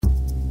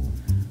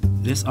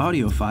This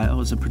audio file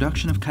is a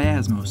production of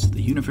Chiasmos,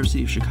 the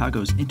University of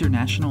Chicago's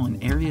International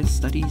and Area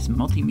Studies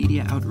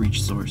Multimedia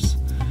Outreach Source.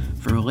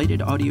 For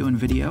related audio and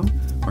video,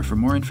 or for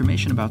more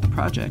information about the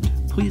project,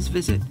 please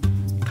visit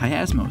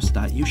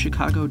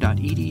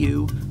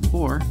chiasmos.uchicago.edu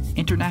or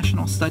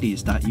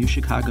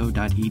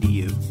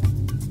internationalstudies.uchicago.edu.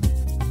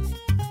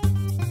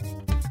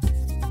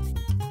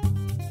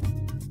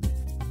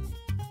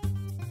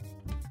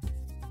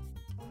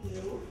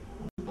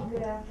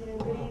 Good afternoon,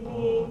 good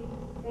evening.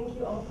 Thank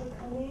you all for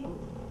coming.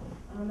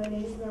 My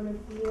name is Norma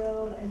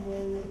Field. I'm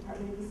in the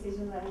Department of East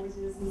Asian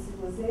Languages and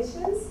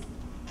Civilizations.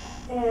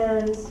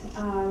 And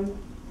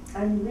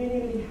I'm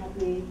really, really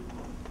happy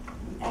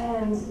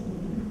and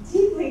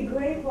deeply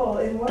grateful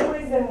in more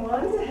ways than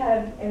one to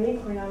have Emi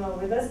Koyama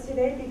with us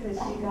today, because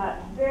she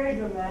got very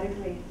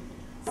dramatically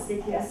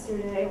sick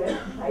yesterday with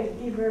high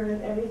fever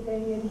and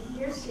everything, and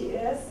here she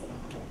is.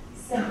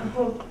 So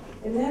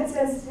in that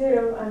sense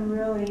too, I'm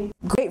really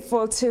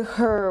grateful to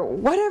her,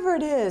 whatever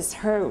it is,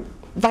 her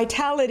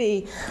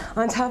vitality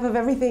on top of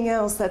everything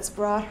else that's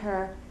brought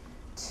her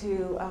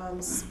to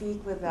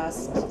speak with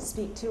us,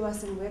 speak to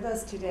us and with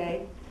us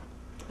today.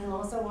 I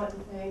also want to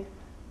thank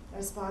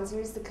our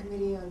sponsors, the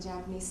Committee on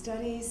Japanese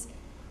Studies,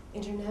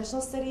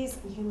 International Studies,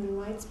 and Human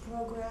Rights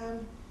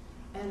Program,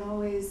 and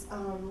always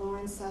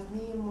Lauren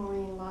Sethme and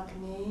Maureen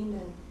Locknane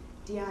and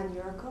Dion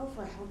Yurko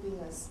for helping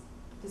us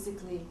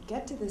physically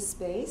get to this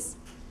space.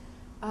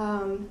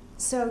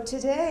 So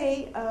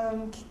today,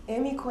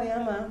 Emi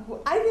Koyama, who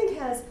I think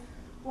has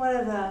one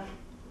of the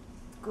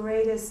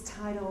greatest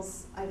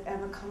titles I've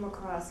ever come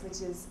across,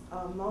 which is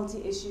a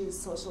multi-issue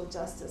social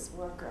justice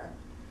worker,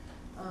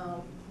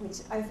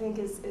 which I think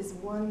is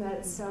one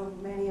that so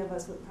many of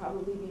us would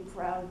probably be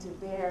proud to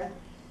bear.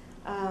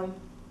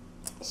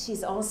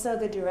 She's also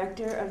the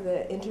director of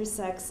the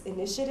Intersex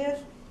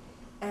Initiative,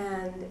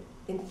 and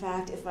in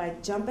fact, if I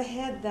jump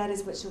ahead, that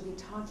is what she'll be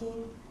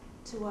talking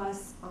to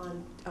us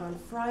on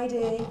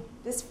Friday,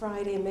 this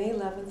Friday, May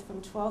 11th, from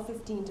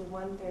 12:15 to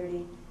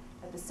 1:30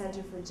 at the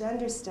Center for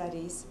Gender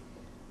Studies.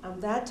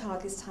 That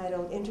talk is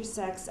titled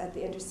Intersex at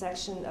the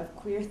Intersection of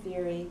Queer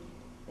Theory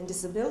and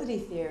Disability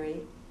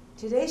Theory.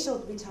 Today she'll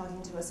be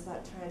talking to us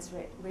about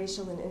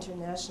transracial and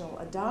international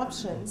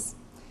adoptions.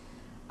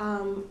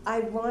 I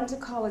want to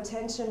call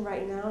attention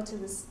right now to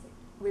this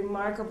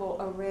remarkable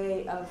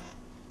array of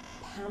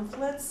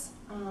pamphlets,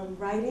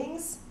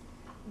 writings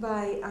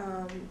by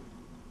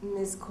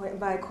Emi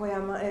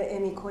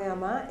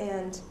Koyama,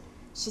 and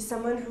she's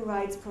someone who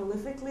writes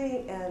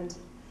prolifically and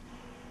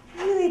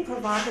really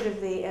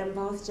provocatively in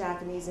both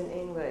Japanese and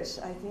English.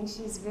 I think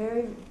she's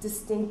very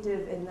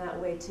distinctive in that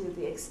way too,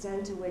 the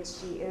extent to which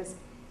she is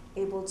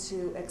able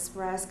to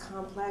express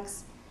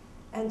complex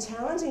and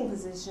challenging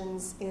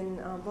positions in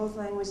both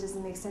languages,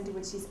 and the extent to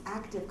which she's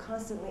active,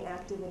 constantly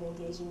active in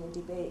engaging in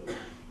debate,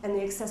 and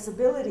the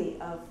accessibility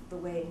of the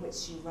way in which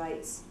she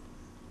writes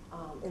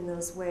in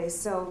those ways.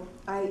 So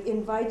I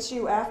invite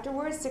you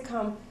afterwards to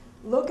come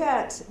look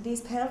at these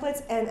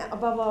pamphlets and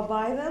above all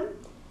buy them.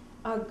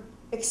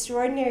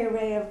 Extraordinary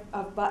array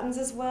of buttons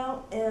as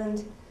well.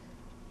 And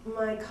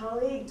my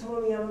colleague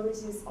Tomomi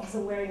Yamaguchi is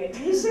also wearing a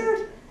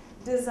t-shirt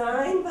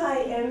designed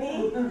by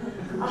Emi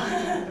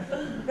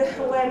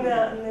when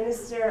the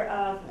Minister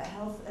of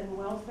Health and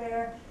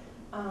Welfare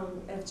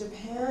of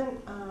Japan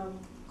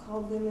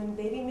called women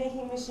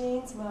baby-making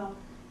machines. Well,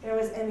 there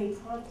was Emi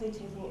promptly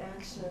taking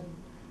action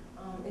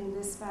in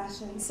this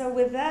fashion. So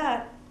with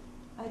that,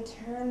 I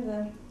turn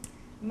the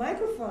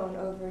microphone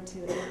over to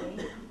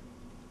Emi,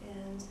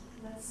 and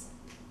let's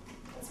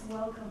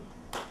welcome.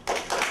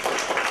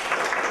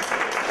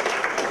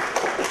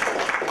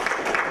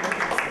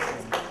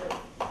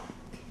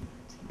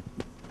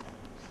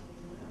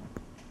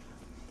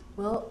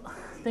 Well,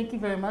 thank you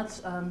very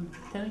much. Can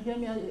you hear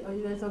me? Are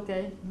you guys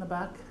okay in the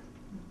back?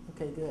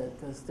 Okay, good,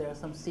 because there are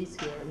some seats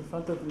here in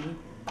front of me.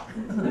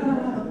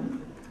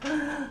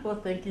 Well,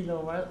 thank you,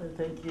 Norma, and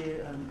thank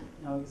you,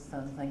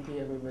 thank you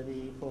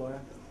everybody for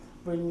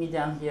bringing me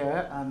down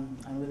here. I'm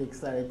really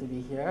excited to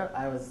be here.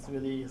 I was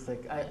really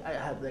I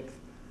had like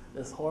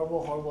this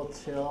horrible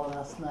chill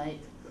last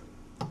night,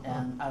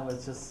 and I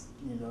was just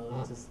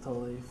just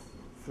totally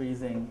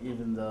freezing,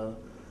 even though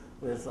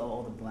with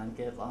all the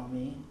blankets on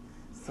me.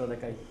 So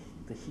to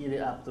heat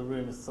it up, the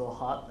room is so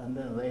hot, and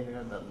then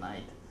later that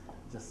night,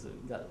 just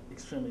got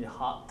extremely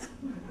hot.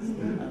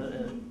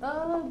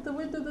 The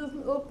window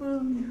doesn't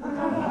open.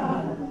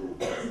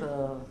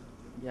 So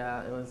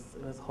yeah, it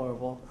was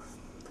horrible.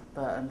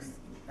 But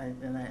I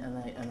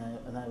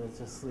was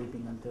just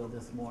sleeping until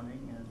this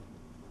morning and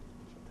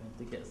trying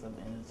to get some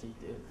energy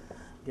to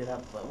get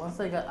up. But once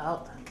I got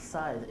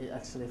outside, it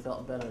actually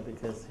felt better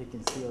because you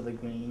can see all the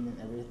green and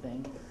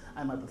everything.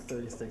 I'm at the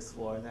 36th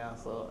floor now,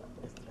 so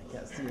I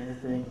can't see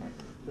anything.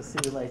 The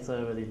city lights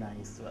are really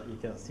nice, but you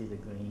can't see the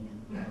green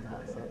and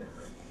all that.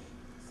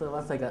 So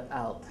once I got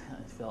out,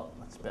 I felt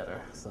much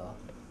better. So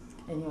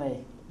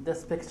anyway,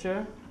 this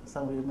picture,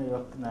 some of you may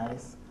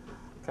recognize,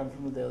 comes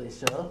from The Daily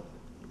Show,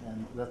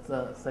 and that's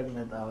a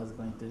segment I was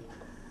going to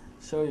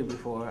show you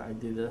before I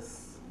do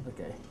this.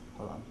 Okay,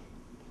 hold on.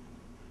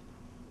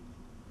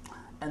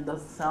 and the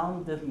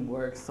sound didn't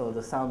work, so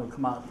the sound would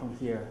come out from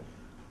here.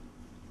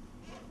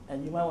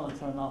 And you might want to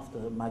turn off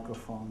the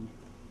microphone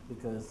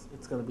because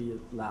it's going to be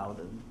loud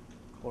and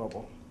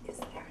horrible. Is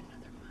there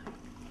another mic?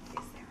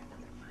 Is there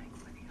another mic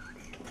for the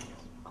audience?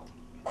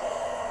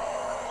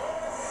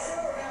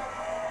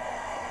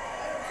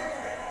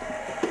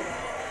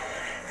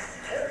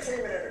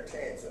 Entertainment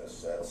entertains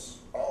us. That's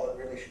all it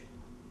really should.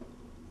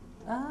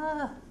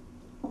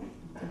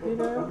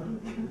 Computer.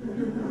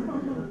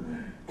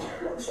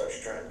 One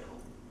such trend.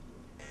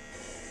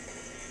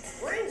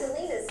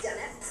 Brangelina's done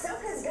it. So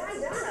has Guy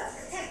Donna.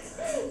 Heck,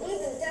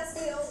 even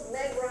dusty old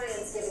Meg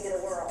Ryan's giving it a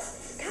whirl.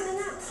 Coming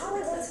up,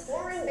 Hollywood's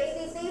foreign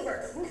baby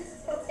fever.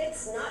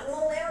 It's not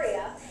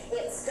malaria.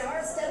 It's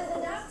star-studded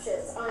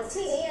adoptions on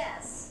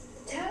TBS.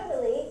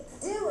 Totally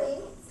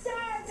doing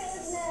star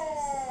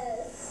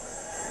business.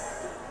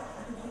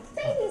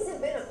 Babies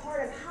have been a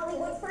part of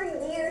Hollywood for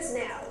years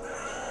now.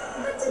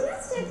 But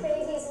domestic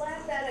babies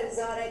lack that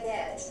exotic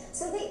edge,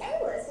 so the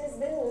A-list has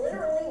been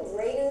literally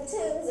raiding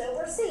tombs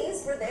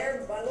overseas for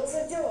their bundles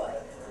of joy.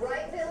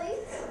 Right, Billy?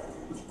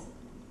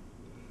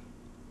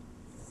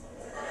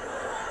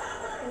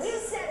 You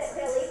said it,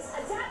 Billy.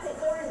 Adopted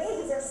foreign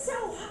babies are so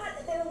hot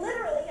that they're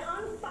literally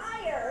on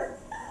fire.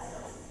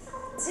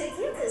 To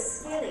get the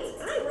skinny,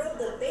 I rode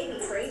the baby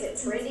train to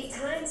trendy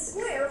Times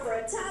Square for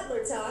a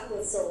toddler talk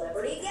with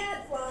celebrity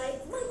gadfly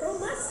Michael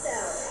Musto.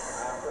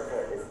 Africa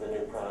is the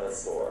new Prada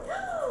store.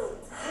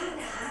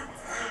 Hot.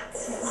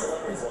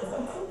 Celebrities love that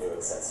hot new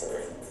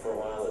accessory. For a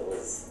while it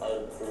was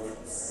Ugg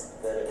boots,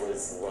 then it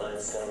was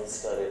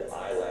rhinestone-studded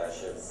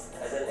eyelashes,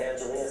 and then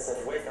Angelina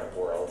said, "Wake up,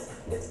 world,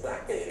 it's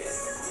black babies."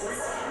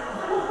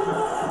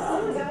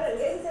 Oh my god, I'm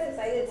getting so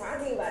excited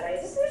talking about it.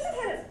 I just wish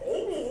I had a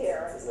baby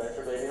here. Isn't that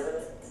your baby over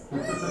there?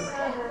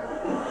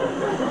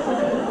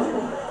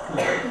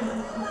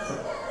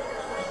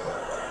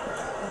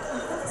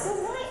 So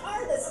why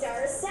are the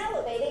stars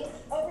salivating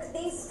over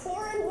these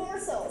foreign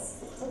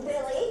morsels?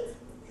 Billy?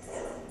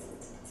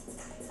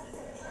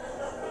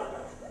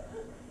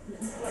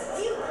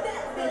 You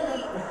bet,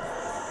 Billy.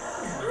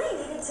 I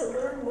needed to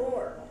learn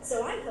more,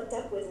 so I hooked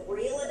up with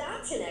real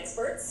adoption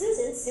expert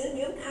Susan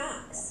Soon-Yoon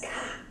Cox.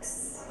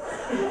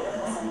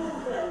 Some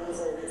of the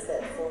reasons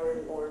that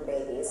foreign-born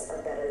babies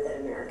are better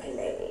than American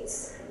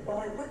babies. Well,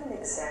 I wouldn't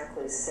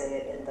exactly say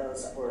it in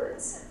those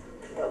words,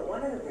 but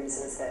one of the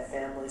reasons that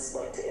families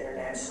look to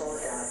international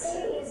Say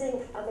adoption, it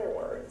using other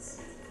words.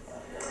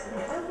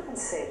 I wouldn't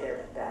say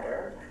they're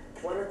better.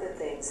 One of the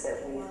things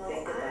that we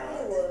think I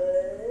about,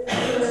 would. I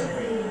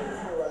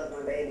love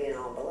my baby and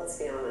all, but let's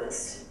be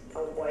honest. A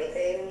white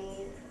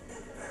baby?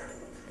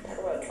 Talk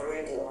about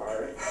trying too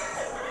hard. I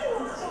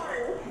want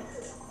fun.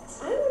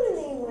 I want to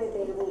name my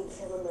baby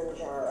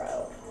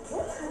Kilimanjaro.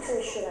 What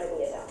country should I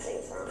be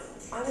adopting from?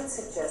 I would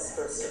suggest,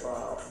 first of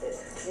all, that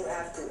you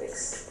have to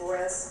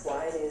express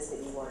why it is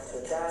that you want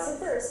to So adopt.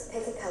 first,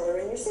 pick a color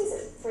in your season.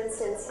 For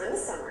instance, I'm a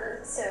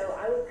summer, so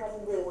I would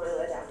probably want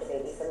to adopt a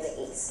baby from the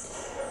east.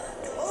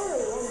 Or a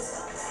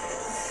winter.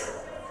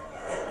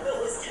 It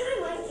was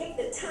time I kicked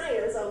the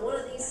tires on one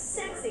of these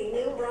sexy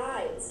new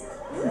rides.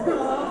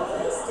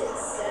 Wasted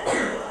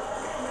seven.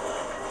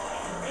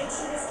 And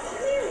she was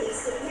clearly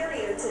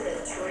superior to the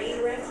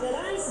train wreck that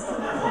I saw.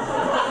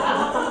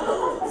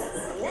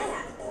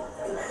 Snap.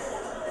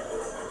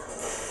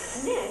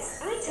 Next,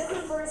 I took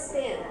her for a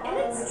spin, and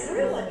it's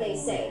true what they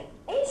say.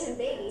 Asian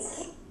babies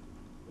can't.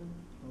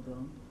 Hold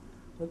on.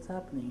 What's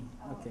happening?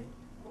 Okay.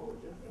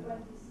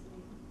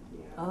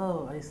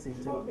 Oh, I see.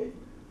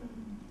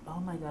 Oh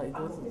my god, it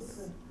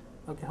goes.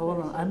 Okay, hold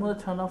on. I'm gonna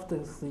turn off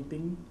the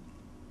sleeping.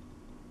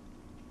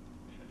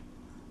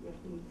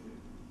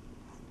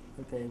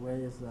 Okay, where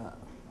is that?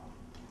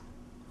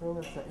 Where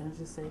was the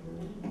energy saver?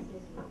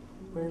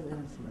 Where's the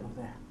energy? Oh,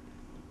 there.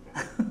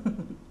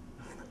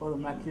 All the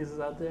Mac users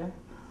out there.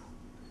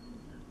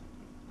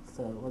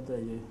 So, what do I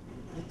do?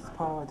 It's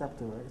power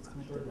adapter, right? It's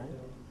connected, right?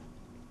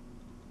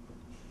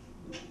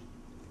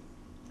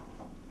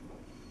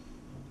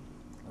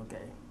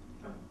 Okay.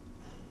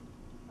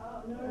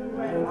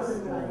 Oops,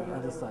 no,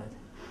 other side.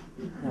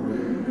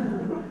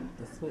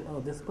 No.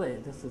 Display.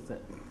 This is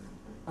it.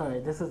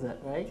 Alright, this is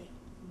it, right?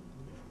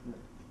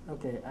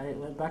 Okay, I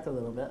went back a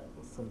little bit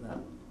so that.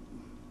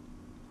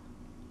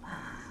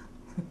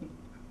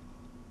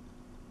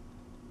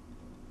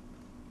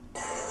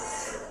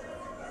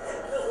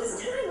 It was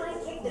time I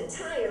kicked the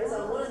tires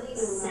on one of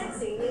these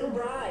sexy new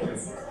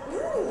rides.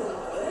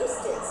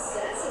 Roasted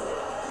sesame.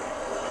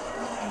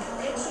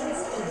 And she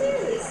was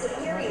clearly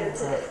superior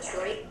to the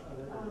train.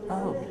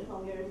 Oh,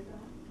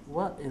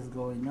 what is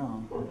going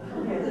on?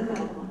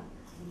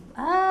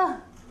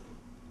 Ah!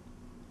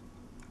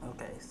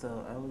 Okay, so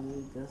I will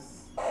do this.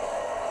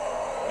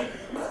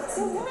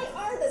 So why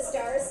are the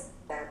stars?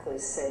 Exactly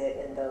say it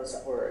in those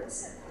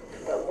words,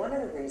 but one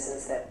of the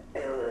reasons that, Be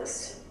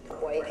honest.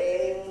 White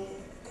baby.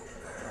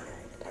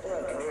 Talk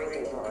about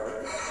trying too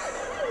hard.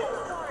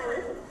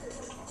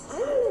 I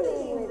want to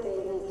name my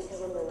baby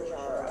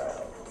Kilimanjaro.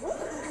 What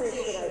country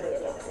should I be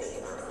adopting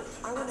from?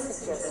 I would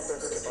suggest,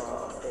 first of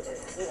all, that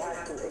you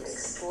have to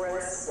express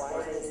express why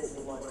it is that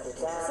you want to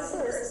adopt. So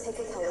first, pick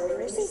a color in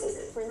your season.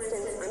 For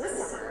instance, I'm a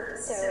summer,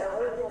 so I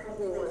would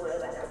probably want to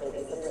adopt a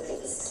baby from the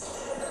east.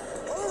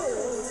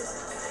 Orange.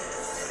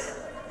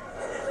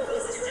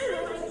 It's time I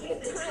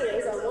kick the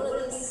tires on one of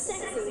these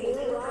sexy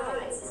new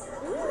rides.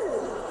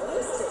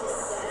 Mr.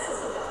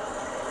 Sexy.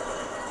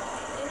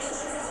 And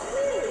she's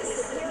clearly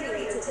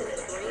superior to the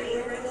train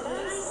wreck that I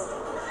saw.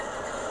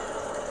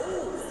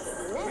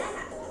 Snap.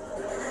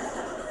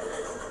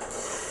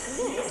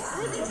 Next, I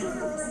took her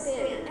for a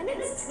spin, and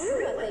it's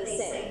true what they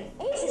say.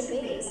 Asian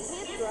babies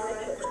can't drive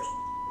first.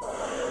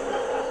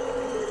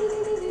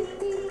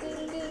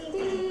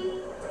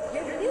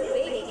 Your new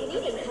baby can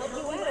even help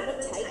you out of a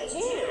tight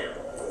jam.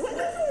 What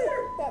do you hear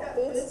about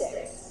food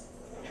sticks?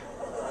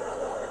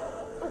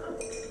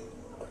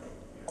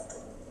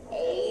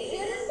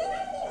 Asian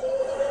baby!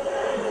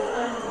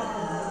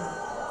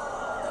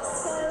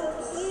 So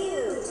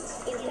cute.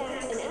 In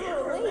fact, an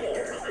hour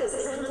later, I was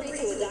hungry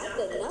to adopt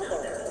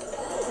another.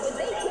 But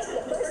they took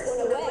the first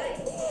one away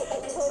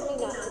and told me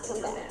not to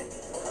come back.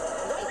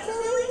 Right,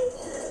 Billy?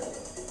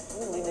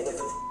 Leave me the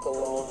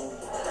alone.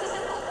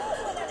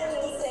 Whatever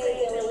you say,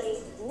 Billy.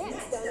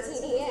 Next on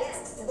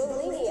TBS,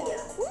 bulimia.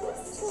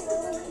 What's too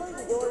early for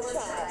your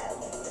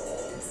child?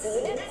 See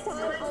you next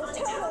time on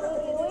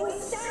Totally Doing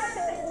Star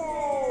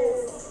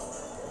Business.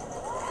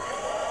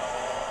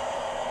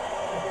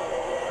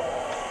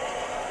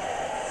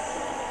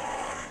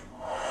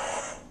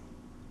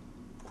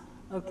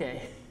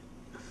 Okay,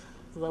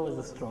 so that was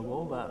a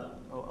struggle, but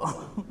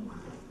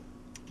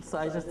so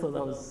I just thought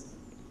that was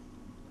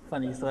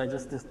funny, so I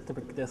just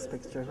took this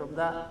picture from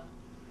that.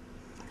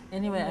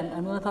 Anyway,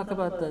 I'm going to talk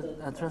about the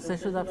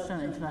transracial adoption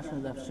and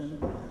international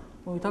adoption.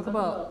 When we talk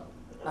about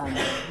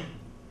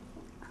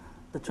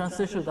the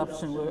transracial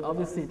adoption, we're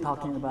obviously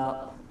talking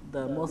about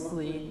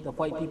mostly the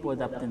white people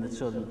adopting the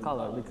children of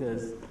color,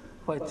 because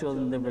white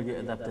children never get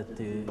adopted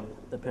to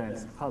the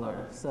parents of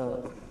color.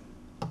 So,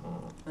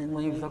 and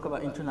when you talk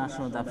about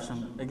international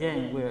adoption,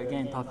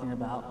 we're talking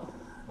about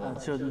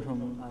children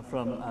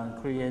from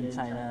Korean,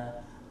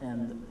 China,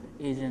 and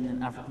Asian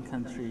and African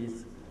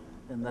countries,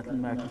 and Latin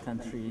American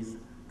countries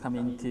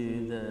coming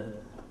to the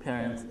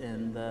parents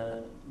in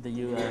the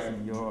U.S.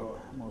 and Europe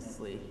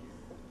mostly.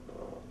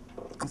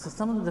 So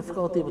some of the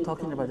difficulty with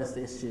talking about this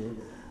issue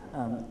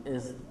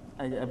is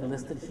I've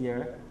listed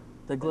here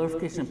the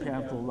glorification of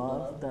parental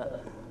love.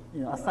 That,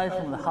 aside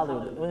from the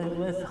Hollywood,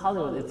 when it's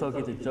Hollywood, it's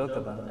okay to joke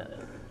about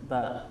it.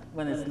 But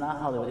when it's not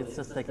Hollywood, it's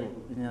just like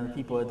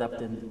people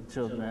adopting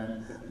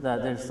children.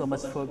 That there's so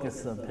much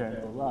focus on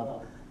parental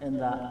love, and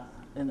that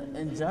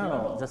in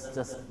general, just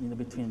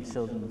between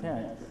children and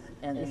parents.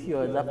 And if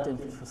you're adopting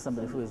for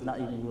somebody who is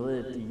not even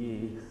related to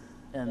you,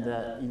 and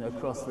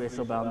across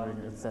racial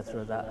boundaries,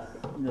 etc., that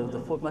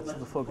much of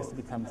the focus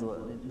becomes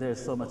there's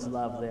so much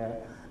love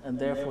there, and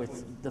therefore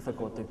it's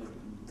difficult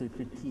to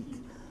critique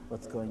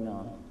what's going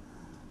on.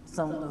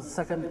 The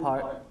second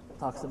part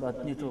talks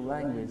about neutral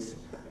language,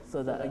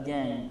 so that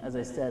again, as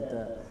I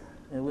said,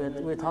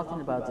 we're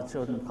talking about the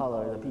children of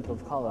color, the people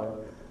of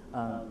color,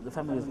 the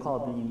families of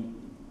color being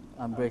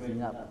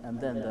breaking up, and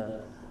then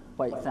the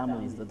white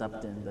families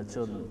adopting the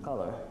children of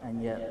color,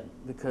 and yet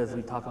because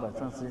we talk about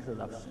transracial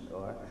adoption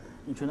or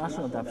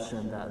international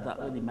adoption, that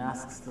really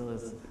masks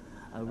those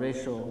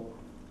racial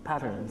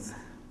patterns.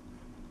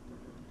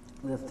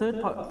 The third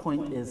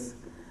point is,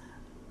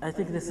 I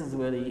think this is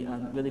really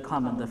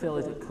common, the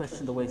failure to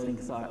question the way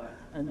things are,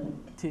 and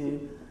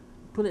to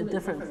put it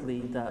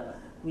differently, that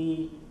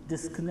we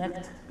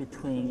disconnect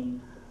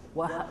between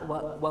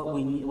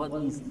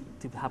what needs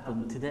to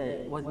happen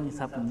today, what needs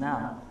to happen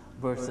now,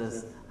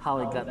 versus how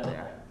it got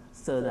there.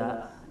 So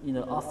that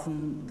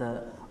often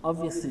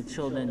obviously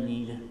children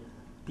need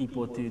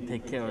people to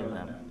take care of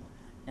them,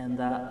 and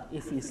that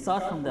if we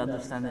start from the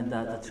understanding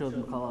that the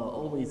children of color are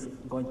always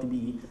going to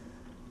be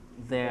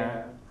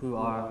there who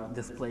are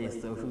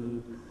displaced or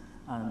who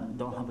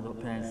don't have their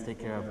parents take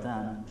care of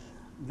them,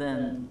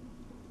 then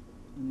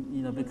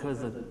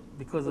because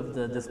of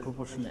the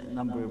disproportionate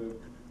number of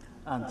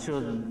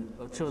children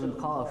of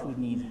color who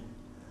need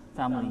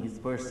families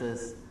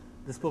versus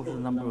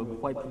disproportionate number of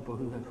white people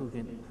who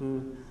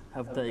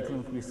have the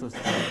economic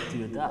resources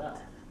to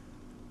adopt,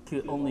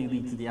 could only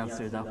lead to the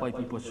answer that white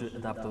people should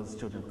adopt those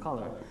children of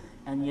color.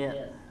 And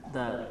yet,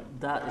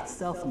 that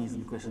itself needs to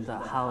be questioned,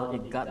 that how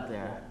it got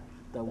there,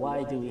 that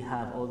why do we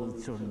have all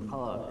those children of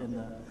color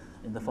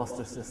in the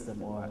foster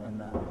system or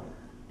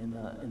in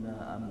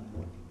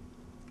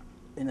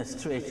a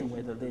situation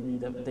where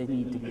they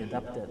need to be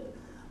adopted,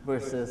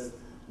 versus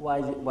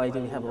why do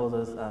we have all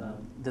those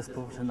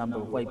disproportionate number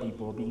of white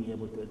people being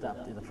able to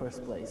adopt in the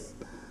first place?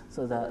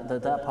 So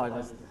that part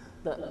is,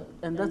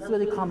 and that's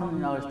really common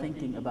in our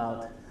thinking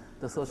about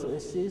the social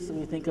issues. So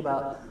we think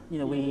about,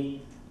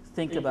 on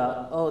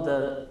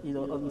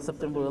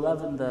September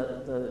 11,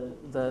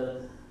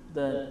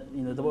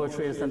 the World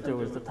Trade Center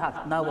was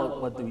attacked. Now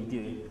what do we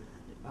do?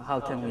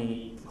 How can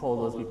we hold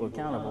those people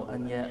accountable?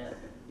 And yet,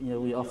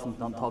 we often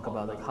don't talk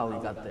about how we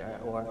got there,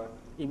 or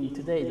even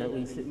today that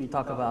we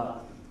talk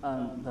about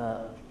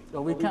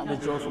well, we can't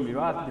withdraw from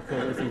Iraq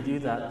because if we do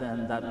that,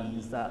 then that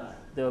means that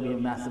there will be a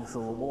massive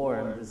civil war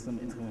and it's going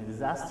to be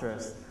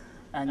disastrous.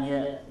 And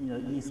yet,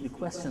 it needs to be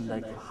questioned,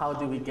 like, how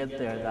do we get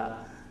there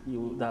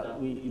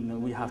that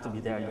we have to be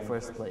there in the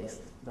first place?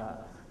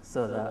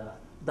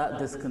 That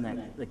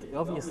disconnect, like,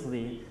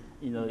 obviously,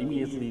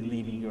 immediately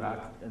leaving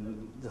Iraq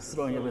and just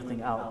throwing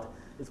everything out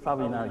is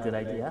probably not a good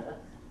idea.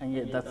 And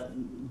yet,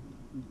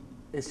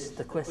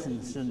 the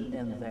question shouldn't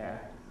end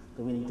there.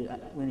 But we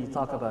need to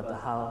talk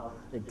about how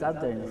it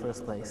got there in the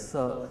first place.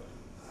 So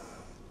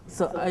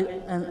what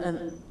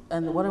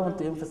I want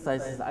to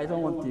emphasize is I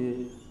don't want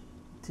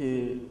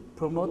to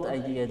promote the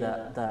idea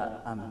that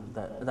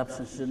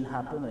adoption shouldn't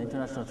happen, or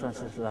international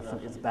transracial adoption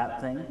is a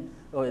bad thing,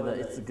 or that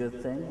it's a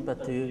good thing,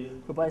 but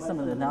to provide some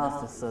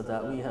analysis so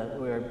that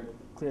we're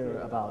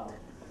clear about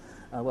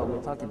what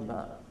we're talking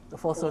about. The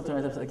false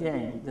alternatives,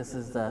 again, this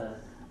is the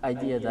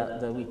idea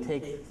that we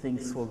take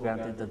things for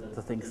granted, that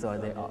the things are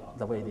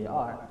the way they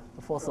are.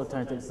 The false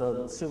alternatives,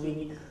 so should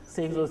we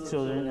save those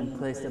children and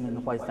place them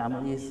in white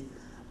families,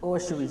 or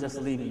should we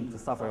just leave them to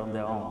suffer on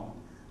their own?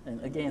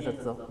 And again,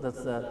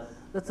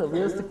 that's a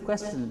realistic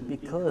question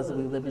because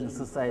we live in a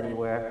society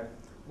where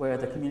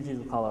the communities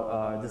of color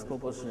are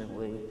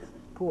disproportionately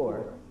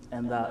poor,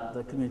 and that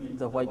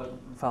the white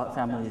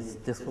families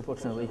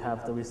disproportionately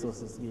have the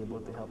resources to be able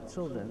to help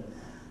children.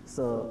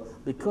 So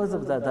because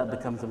of that, that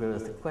becomes a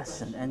realistic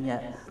question, and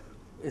yet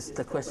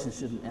the question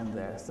shouldn't end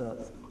there.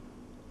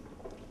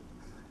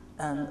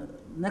 And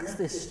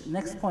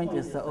next point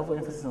is the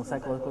overemphasis on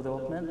psychological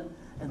development,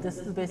 and this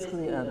is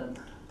basically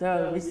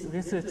there are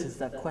researchers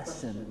that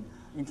question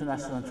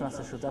international and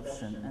transracial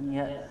adoption, and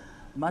yet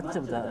much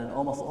of that and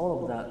almost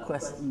all of that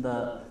question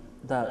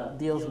that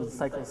deals with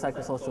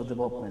psychosocial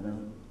development,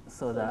 and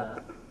so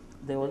that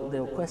they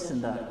will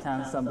question that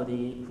can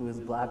somebody who is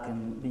black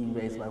and being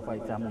raised by a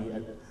white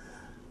family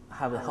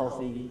have a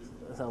healthy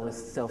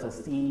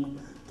self-esteem?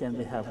 Can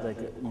they have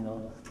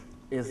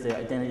is their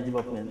identity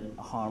development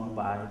harmed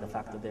by the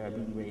fact that they are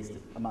being raised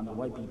among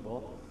white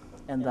people?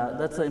 And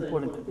that's an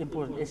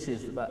important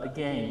issue. But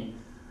again,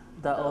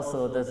 that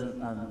also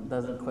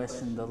doesn't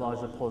question the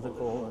larger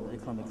political and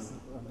economic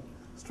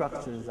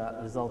structures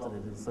that resulted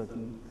in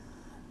certain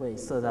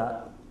ways. So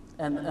that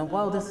and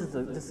while this is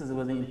a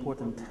really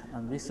important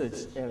research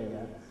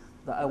area,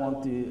 that I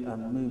want to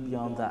move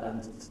beyond that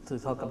and to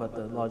talk about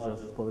the larger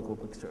political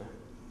picture.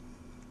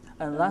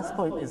 And last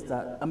point is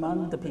that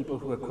among the people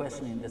who are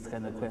questioning this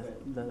kind of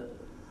the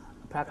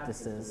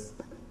practices,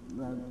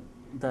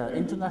 the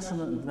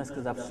international and domestic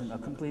adoption are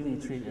completely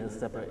treated as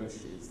separate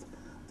issues.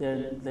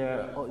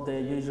 They're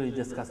usually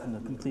discussed in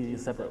completely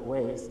separate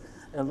ways,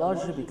 and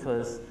largely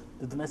because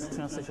the domestic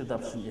transracial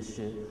adoption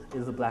issue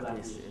is a black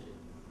issue,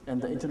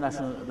 and the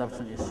international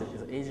adoption issue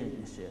is an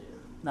Asian issue.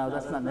 Now,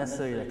 that's not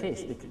necessarily the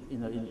case,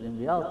 in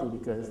reality,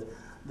 because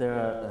there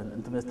are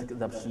domestic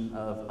adoption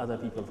of other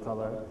people of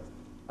color,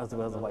 as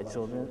well as white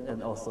children,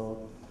 and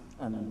also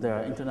there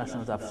are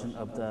international adoption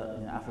of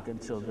the African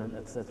children,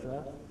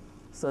 etc.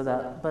 So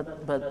that,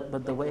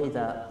 but the way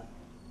that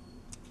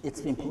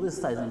it's been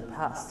politicized in the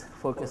past,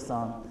 focused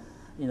on,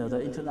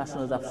 the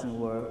international adoption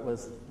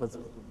was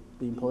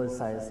being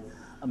politicized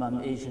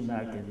among Asian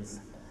Americans,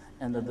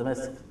 and the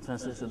domestic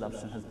transracial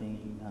adoption has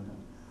been,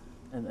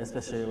 and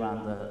especially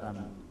around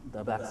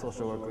the Black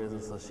Social Workers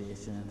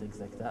Association and things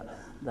like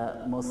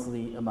that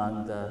mostly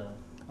among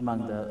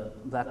the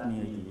black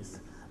communities,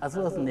 as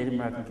well as the Native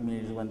American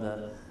communities when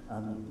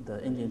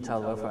the Indian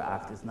Child Welfare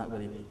Act is not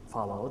really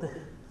followed,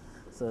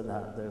 so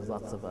that there's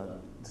lots of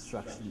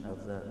destruction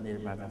of the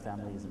Native American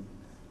families and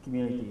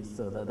communities,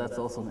 so that's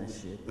also an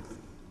issue.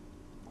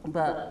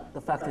 But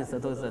the fact is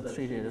that those are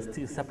treated as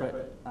two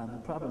separate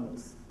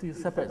problems, two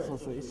separate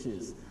social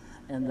issues,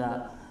 and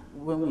that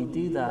when we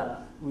do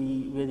that,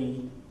 we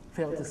really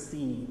fail to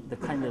see the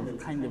kind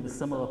of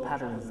similar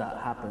patterns that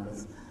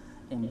happens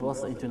in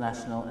both the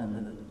international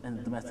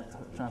and domestic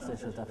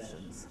transracial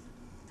adoptions.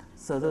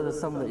 So those are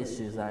some of the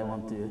issues that I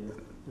want to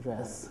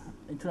address.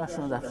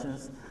 International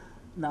adoptions.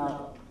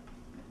 Now,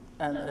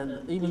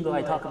 and even though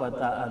I talk about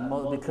that,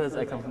 because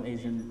I come from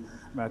Asian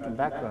American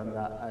background,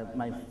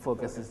 my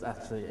focus is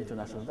actually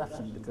international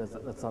adoption, because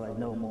that's all I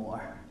know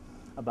more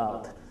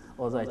about,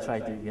 although I try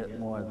to get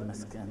more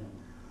domestic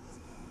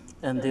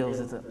and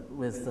deals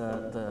with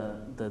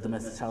the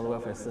domestic child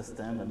welfare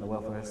system and the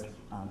welfare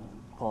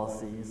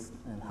policies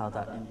and how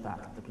that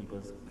impact the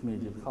people's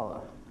community of color.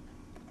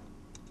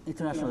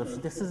 International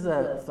adoption. This is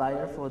a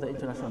flyer for the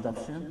international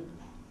adoption.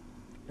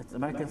 It's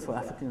Americans for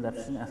African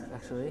Adoption,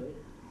 actually.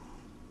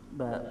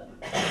 But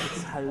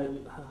it's how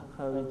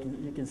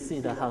you can see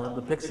that how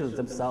the pictures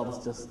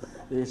themselves just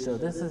really show.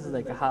 This is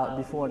like a how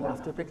before and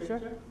after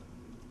picture.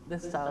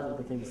 This child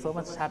became so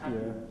much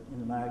happier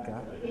in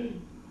America,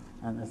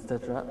 and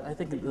etc. I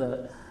think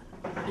the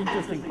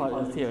interesting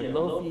part is here.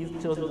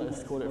 Low-fees children are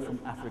escorted from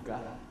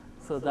Africa.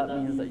 So that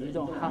means that you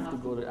don't have to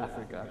go to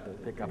Africa to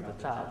pick up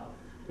the child,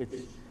 which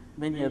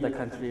many other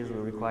countries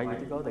will require you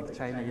to go. Like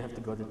China, you have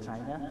to go to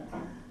China.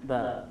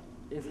 But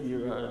if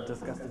you are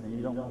disgusted and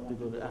you don't want to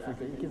go to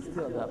Africa, you can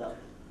still adopt.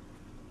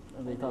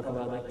 And they talk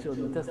about like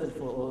children tested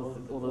for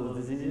all those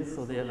diseases,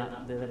 so they're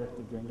not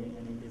bringing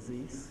any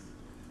disease.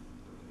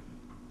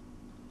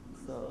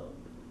 So,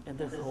 and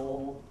this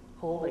whole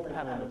like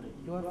pattern, like,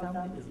 your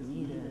family is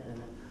needed,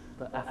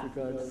 but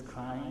Africa is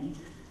crying.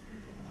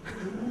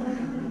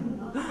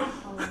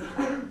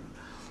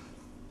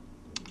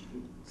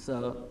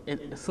 So,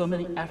 so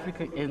many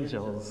African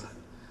angels,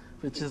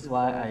 which is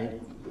why I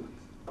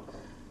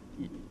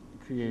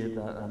created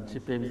that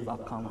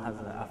cheapbabies.com has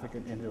an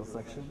African angel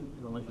section.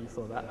 I don't know if you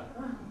saw that.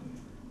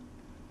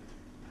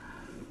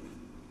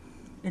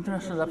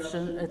 International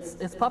adoption,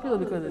 it's popular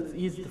because it's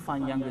easy to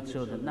find younger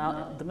children.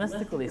 Now,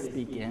 domestically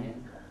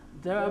speaking,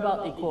 there are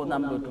about equal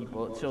number of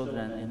people,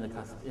 children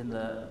in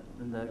the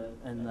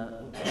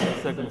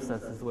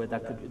circumstances where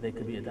they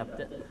could be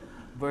adopted,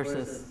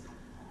 versus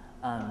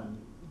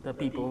the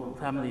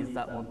families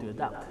that want to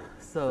adopt.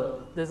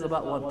 So there's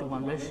about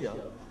 1-to-1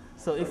 ratio.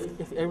 So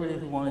if everybody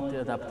who wanted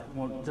to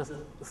adopt just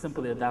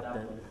simply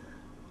adopted,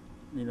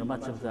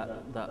 much of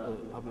that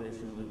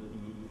population would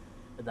be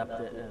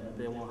adopted, and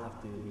they won't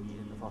have to be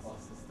in the foster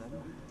system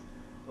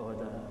or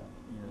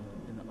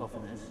in the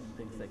orphanage and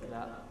things like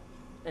that.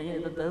 And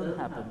yet that doesn't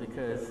happen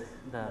because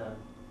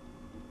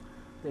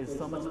there's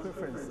so much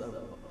preference,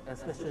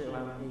 especially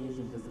around age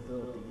and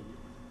disability,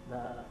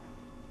 that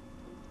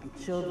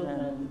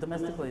children,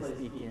 domestically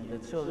speaking, the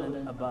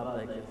children above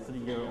like a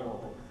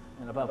 3-year-old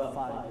and above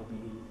 5 would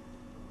be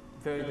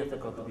very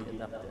difficult to be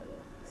adopted.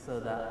 So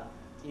that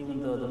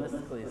even though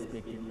domestically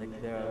speaking,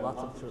 like there are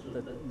lots of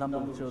children, the number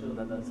of children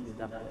that needs to be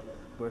adopted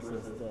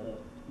versus the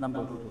number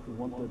of people who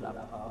want to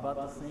adopt are about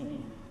the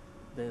same.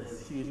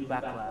 There's huge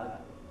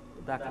backlog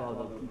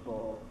of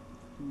people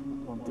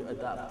who want to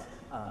adopt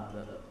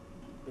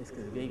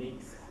basically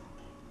babies.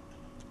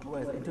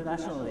 Whereas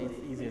internationally, it's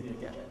easier to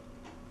get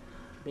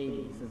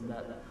babies, is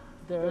that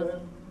there are,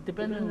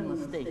 depending on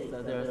the states,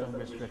 that there are some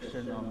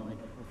restriction on, like,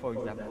 for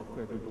example,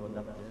 queer people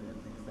adopted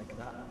and things like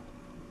that.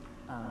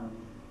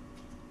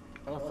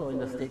 Also in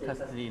the state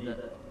custody,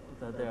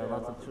 that there are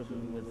lots of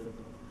children with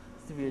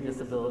severe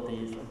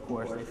disabilities, of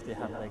course, if they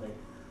have like,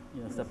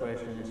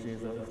 separation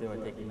issues, or if they were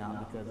taken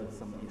out because of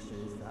some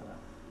issues that,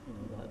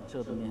 that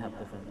children may have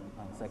different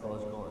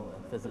psychological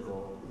and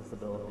physical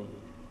disability.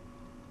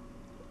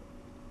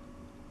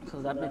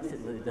 So that makes it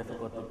really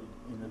difficult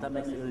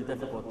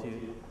to,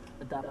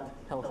 adopt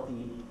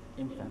healthy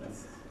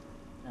infants.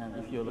 And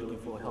if you're looking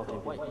for healthy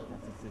white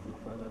infants, it's even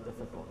further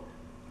difficult.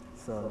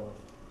 So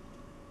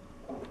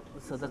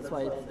that's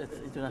why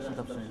international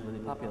adoption is really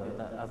popular,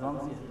 that as long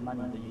as you have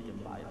money, that you can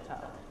buy a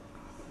child.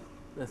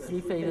 The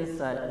 3 phases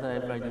that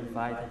I've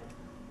identified,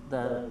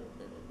 the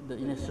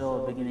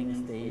initial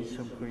beginning stage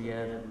from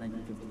Korea in the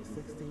 1950s,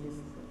 60s,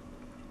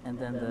 and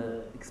then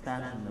the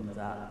expansion of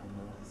that in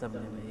the 70s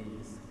and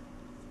 80s.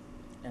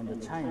 And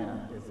the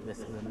China is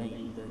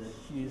basically the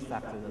huge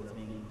factor that's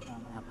been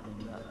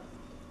happening.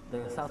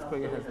 The South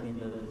Korea has been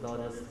the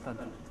largest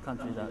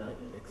country that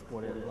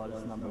exported the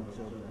largest number of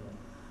children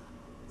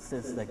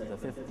since like the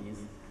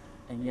 50s,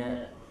 and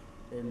yet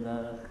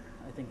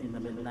I think in the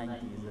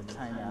mid-90s, the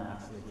China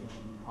actually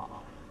came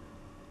hot.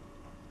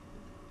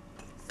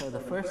 So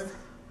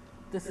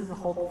this is a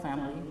Holt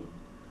family.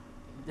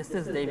 This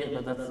is David,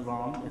 but that's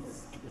wrong.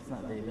 It's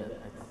not David.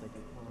 It's like,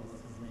 what was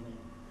his name?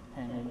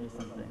 Henry or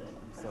something.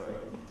 I'm sorry.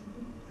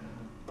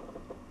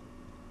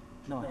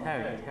 No,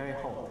 Harry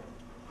Holt.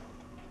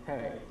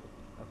 Harry.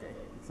 Okay,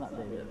 it's not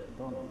David.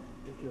 Don't,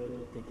 if you're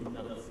taking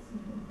notes,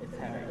 it's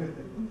Harry.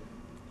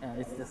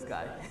 It's this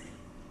guy.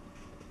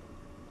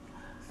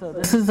 So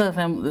this is a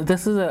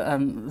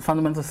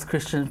fundamentalist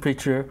Christian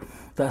preacher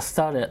that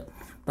started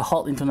the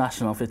HALT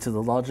International, which is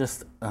the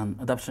largest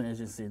adoption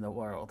agency in the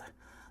world.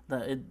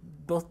 That it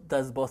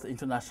does both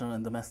international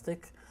and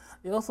domestic.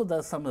 It also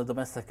does some of the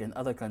domestic in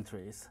other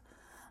countries.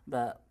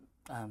 But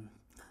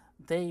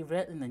they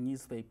read in the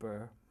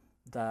newspaper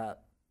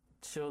that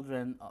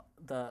children,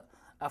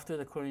 after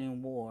the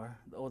Korean War,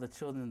 all the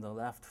children on the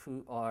left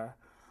who are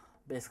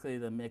basically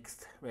the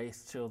mixed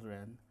race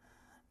children.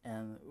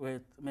 And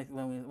when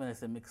I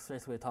say mixed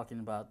race, we're talking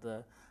about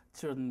the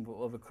children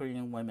of a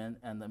Korean women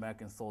and the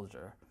American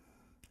soldier.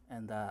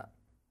 And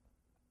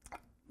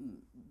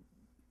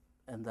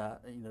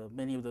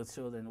many of those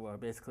children were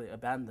basically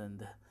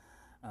abandoned.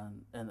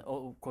 And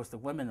of course the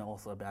women are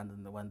also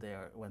abandoned when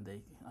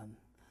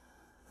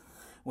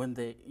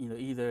they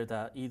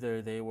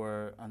either they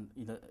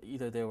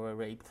were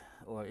raped,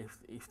 or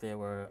if they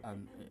were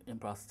in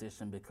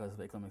prostitution because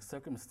of economic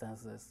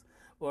circumstances,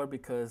 or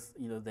because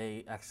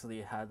they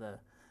actually had a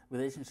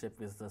relationship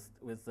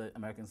with the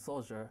American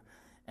soldier,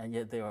 and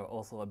yet they were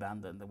also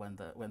abandoned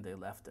when they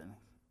left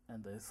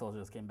and the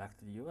soldiers came back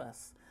to the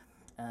U.S.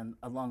 And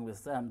along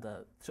with them,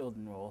 the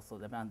children were also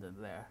abandoned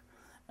there,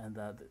 and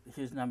a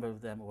huge number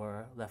of them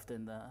were left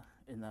in the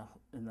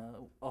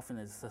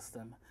orphanage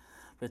system,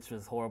 which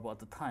was horrible at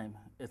the time.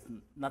 It's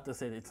not to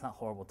say that it's not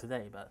horrible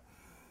today, but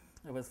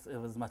it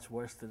was much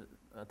worse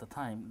at the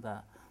time.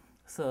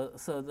 So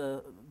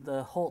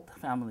the Holt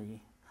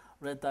family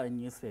read that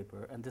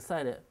newspaper and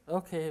decided,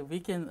 okay, we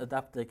can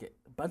adopt like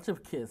a bunch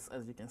of kids,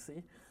 as you can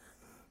see,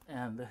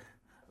 and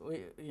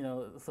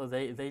so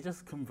they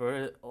just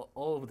converted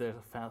all of their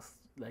house,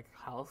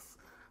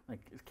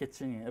 like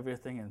kitchen and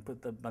everything, and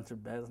put a bunch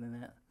of beds in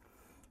it,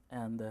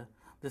 and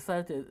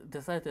decided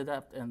to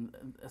adapt. And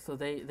so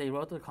they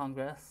wrote to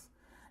Congress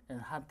and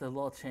had the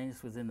law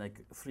changed within like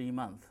 3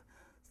 months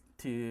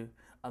to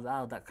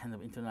allow that kind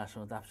of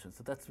international adoption.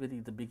 So that's really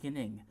the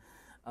beginning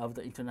of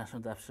the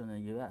international adoption in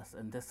the U.S.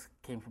 And this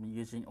came from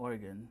Eugene,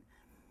 Oregon.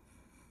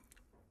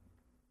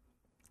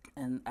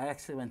 And I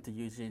actually went to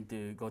Eugene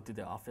to go to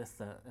the office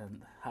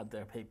and had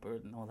their paper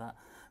and all that.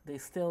 They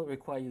still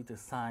require you to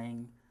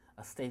sign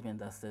a statement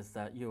that says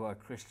that you are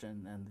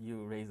Christian and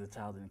you raise a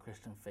child in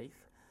Christian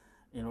faith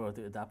in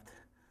order to adopt,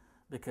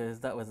 because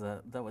that was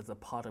a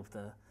part of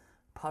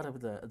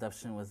the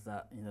adoption was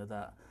that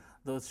that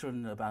those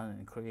children are abandoned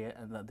in Korea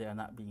and that they are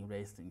not being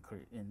raised in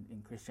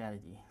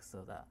Christianity,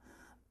 so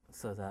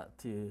that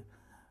to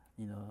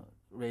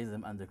raise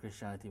them under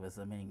Christianity was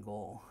the main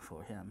goal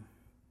for him.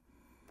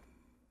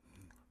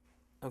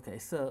 Okay,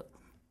 so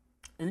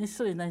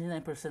initially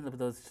 99% of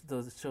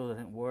those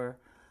children were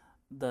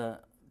the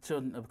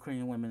children of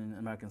Korean women and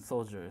American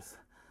soldiers,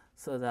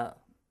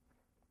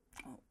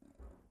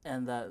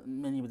 and that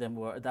many of them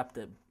were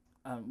adopted.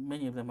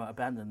 Many of them were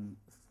abandoned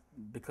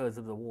because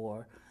of the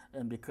war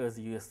and because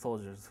the U.S.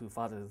 soldiers who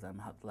fathered them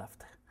had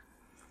left.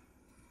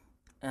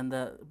 And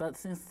but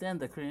since then,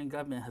 the Korean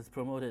government has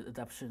promoted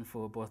adoption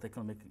for both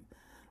economic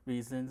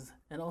reasons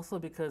and also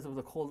because of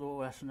the Cold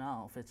War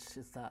rationale, which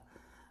is that,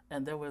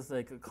 and there was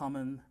like a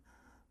common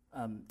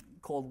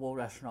Cold War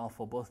rationale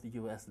for both the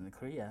U.S. and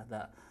Korea,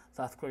 that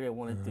South Korea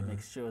wanted to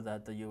make sure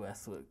that the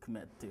U.S. would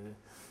commit to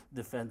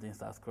defending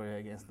South Korea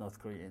against North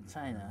Korea and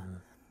China,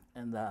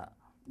 and that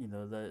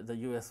the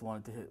U.S.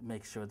 wanted to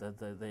make sure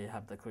that they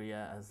have the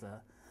Korea as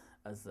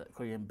a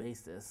Korean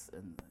basis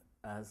and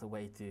as a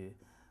way to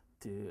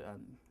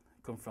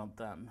confront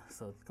them,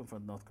 so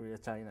confront North Korea,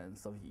 China, and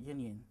Soviet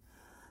Union,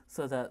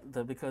 so that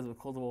because of the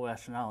Cold War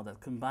rationale that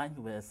combined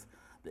with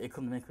the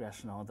economic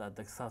rationale that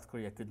South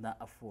Korea could not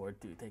afford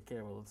to take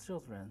care of all the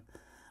children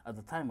at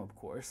the time, of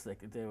course, like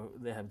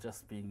they have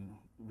just been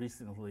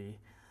recently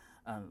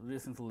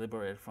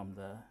liberated from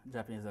the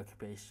Japanese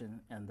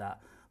occupation, and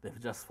that they've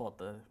just fought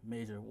the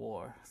major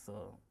war.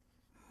 So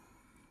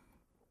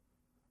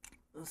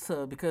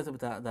because of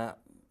that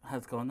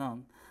has gone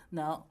on.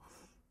 Now,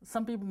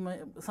 some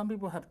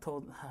people have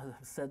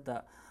said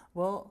that,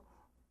 well,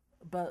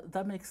 but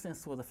that makes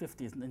sense for the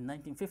 50s. In the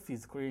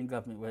 1950s, the Korean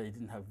government really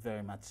didn't have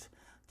very much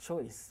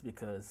choice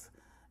because,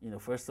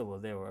 first of all,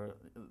 they were,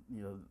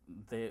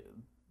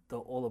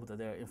 all of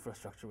their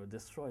infrastructure were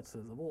destroyed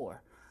through the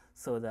war,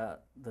 so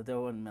that there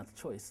wasn't much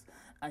choice.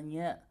 And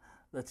yet,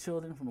 the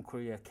children from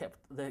Korea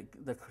the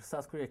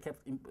South Korea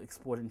kept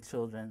exporting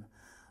children,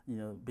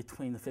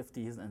 between the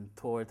 50s and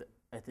toward,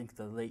 I think,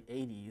 the late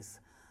 80s.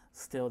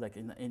 Still, like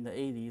in the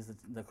 80s,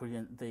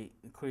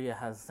 Korea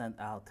has sent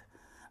out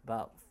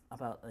about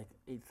like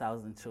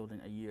 8,000 children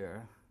a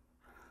year.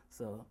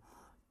 So,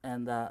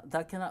 and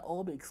that cannot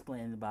all be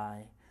explained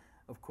by,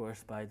 of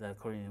course, by the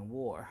Korean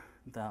War.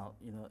 Now,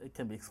 it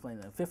can be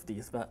explained in the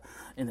 50s, but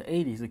in the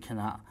 80s it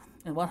cannot.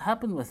 And what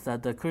happened was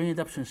that the Korean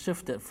adoption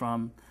shifted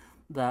from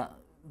the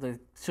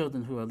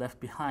children who were left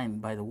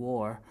behind by the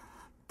war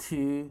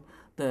to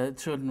the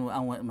children with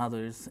unwanted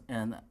mothers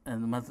and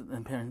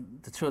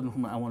the children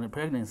from unwanted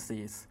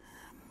pregnancies.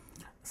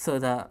 So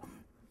that,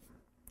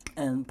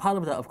 and part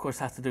of that, of course,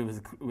 has to do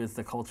with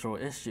the cultural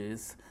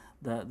issues.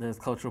 That there's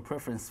cultural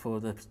preference for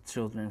the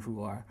children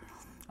who are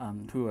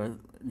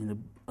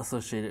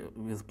associated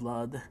with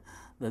blood.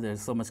 That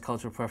there's so much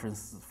cultural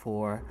preference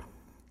for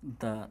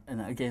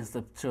against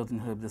the children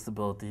who have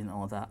disability and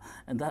all that,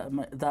 and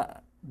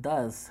that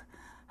does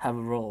have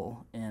a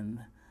role in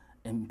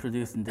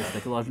producing this,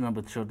 like a large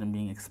number of children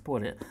being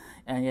exported,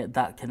 and yet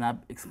that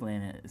cannot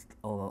explain it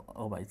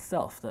all by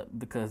itself. That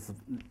because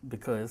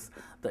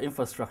the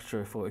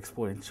infrastructure for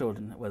exporting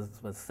children was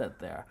set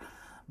there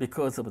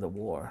because of the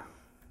war.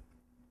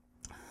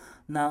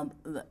 Now,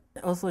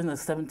 also in the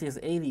 70s,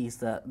 80s,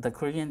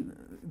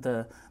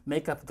 the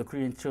makeup of the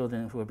Korean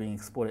children who are being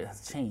exported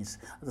has changed.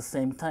 At the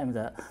same time,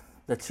 that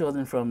the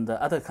children from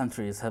the other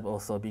countries have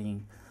also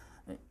being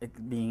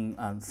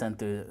sent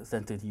to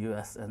the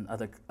U.S. and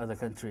other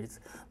countries.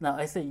 Now,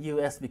 I say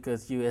U.S.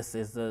 because U.S.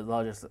 is the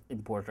largest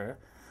importer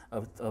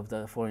of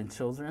the foreign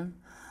children,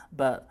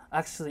 but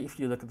actually, if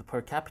you look at the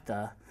per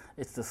capita,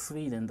 it's the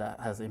Sweden that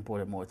has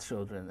imported more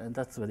children, and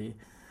that's really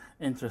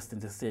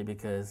interesting to see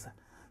because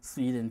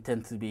Sweden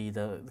tends to be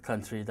the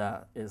country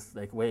that is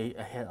like way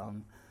ahead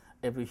on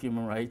every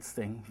human rights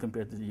thing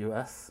compared to the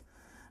U.S.,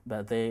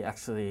 but they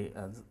actually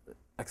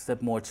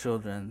accept more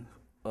children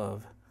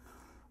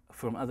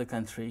from other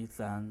countries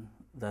than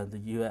the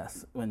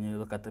U.S. when you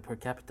look at the per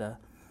capita,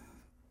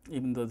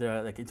 even though there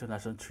are like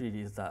international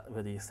treaties that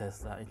really says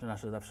that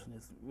international adoption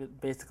is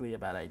basically a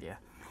bad idea.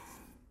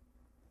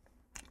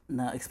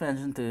 Now,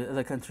 expansion to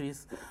other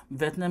countries,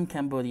 Vietnam,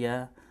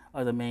 Cambodia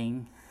are the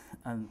main,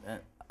 and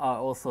are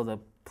also the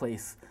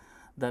place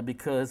that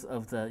because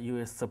of the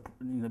U.S.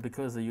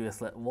 because the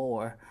U.S. led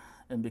war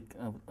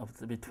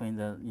between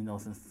the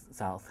North and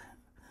South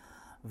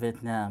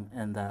Vietnam,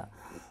 and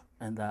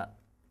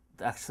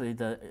actually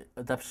the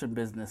adoption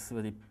business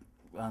really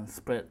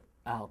spread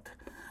out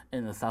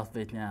in the South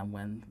Vietnam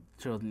when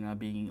children are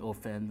being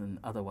orphaned and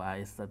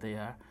otherwise that they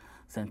are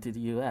sent to the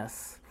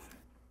U.S.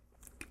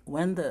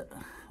 And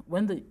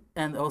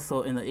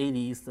also in the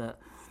 80s,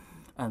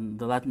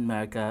 the Latin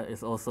America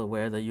is also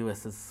where the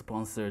U.S. has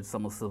sponsored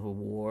some of the civil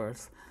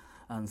wars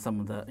and some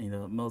of the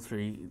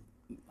military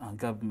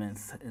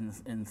governments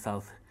in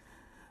South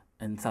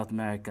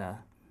America.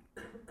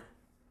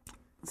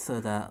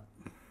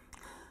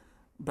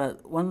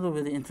 But one of the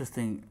really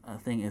interesting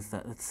thing is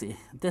that, let's see,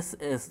 this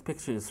is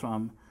pictures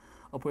from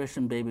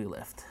Operation Baby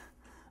Lift.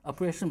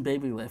 Operation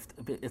Baby Lift,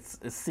 it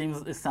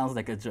sounds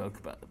like a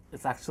joke, but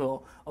it's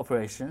actual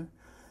operation,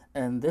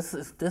 and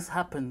this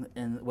happened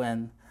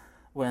when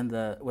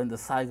the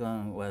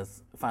Saigon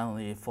was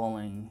finally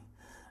falling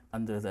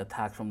under the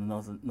attack from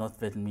the North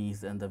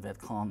Vietnamese and the Viet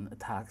Cong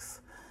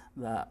attacks.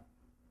 That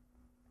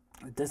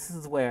this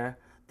is where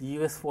the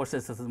U.S.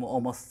 forces has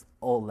almost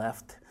all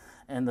left,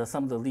 and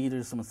some of the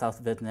leaders from South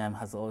Vietnam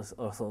has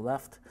also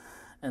left,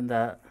 and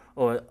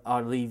or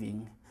are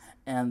leaving.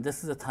 And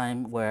this is a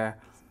time where,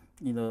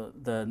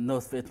 the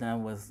North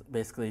Vietnam was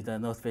basically the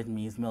North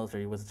Vietnamese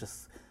military was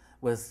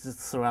just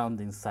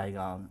surrounding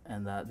Saigon,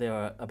 and they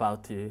were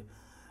about to,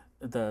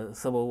 the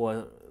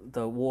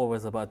war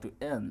was about to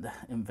end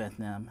in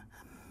Vietnam,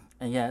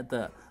 and yet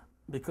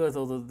because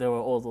there were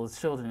all those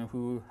children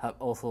who have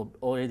also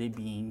already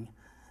been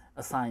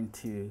assigned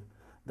to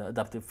the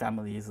adoptive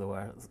families,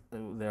 or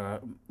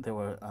they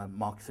were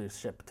marked to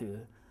ship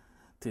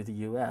to the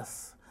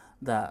U.S.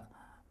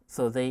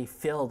 So they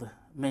filled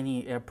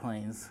many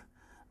airplanes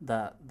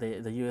that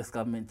the U.S.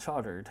 government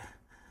chartered,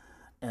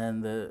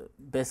 and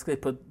basically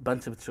put a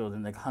bunch of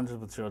children, like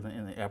hundreds of children,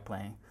 in the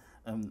airplane,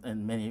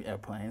 in many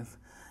airplanes,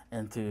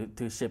 and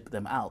to ship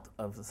them out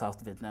of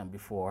South Vietnam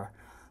before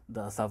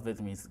the South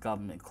Vietnamese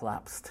government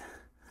collapsed.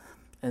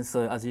 And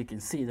so, as you can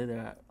see,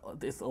 that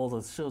all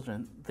those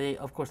children. They,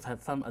 of course,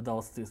 had some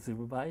adults to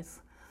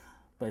supervise,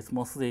 but it's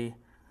mostly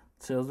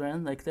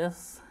children like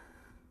this.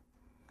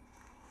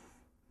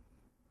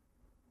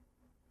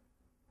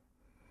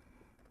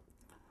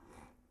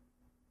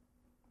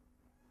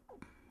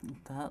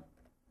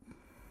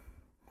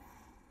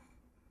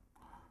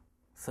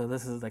 So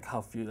this is like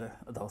how few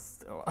adults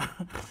there are.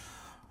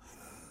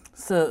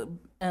 So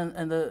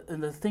and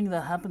the thing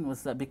that happened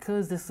was that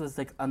because this was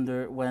like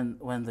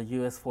when the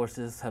U.S.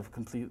 forces have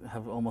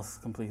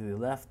almost completely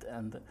left,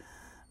 and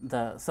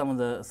some of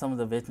the South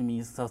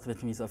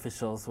Vietnamese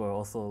officials were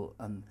also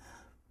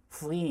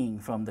fleeing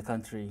from the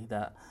country.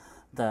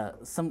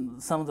 That some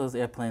of those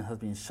airplanes have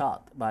been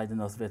shot by the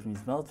North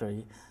Vietnamese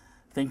military,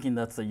 thinking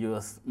that's the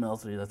U.S.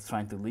 military that's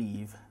trying to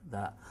leave.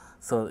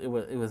 So it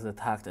was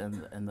attacked,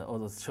 and all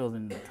those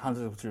children,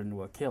 hundreds of children,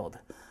 were killed.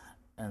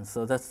 And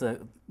so that's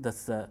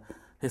the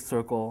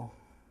historical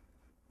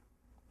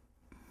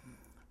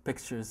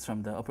pictures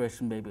from the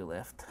Operation Baby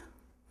Lift.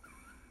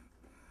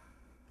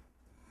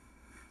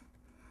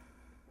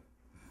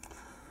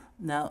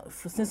 Now,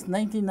 since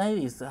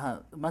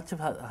 1990s, much of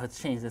it has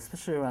changed,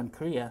 especially around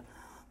Korea.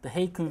 The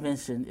Hague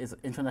Convention is an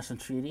international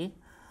treaty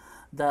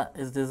that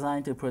is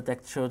designed to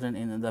protect children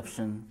in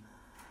adoption,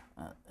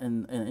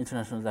 in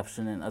international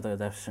adoption and other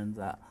adoptions.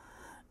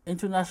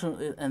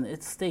 And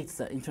it states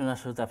that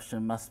international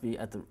adoption must be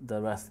at the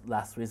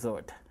last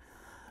resort.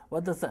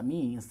 What does that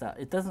mean? Is that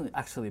it doesn't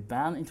actually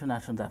ban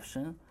international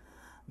adoption,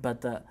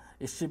 but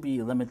it should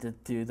be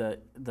limited to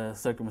the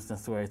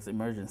circumstance where it's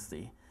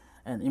emergency.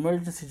 And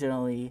emergency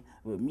generally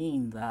would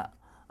mean that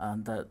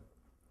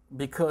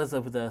because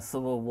of the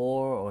civil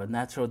war or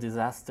natural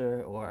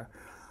disaster or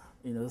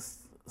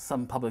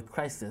some public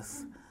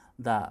crisis,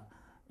 that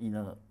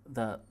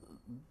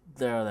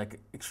there are like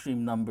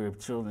extreme number of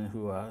children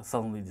who are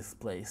suddenly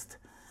displaced,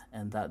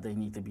 and that they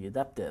need to be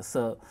adopted.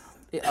 So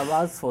it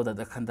allows for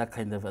that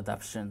kind of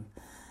adoption,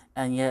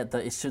 and yet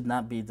it should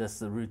not be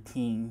just a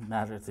routine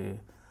matter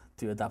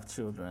to adopt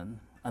children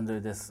under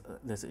this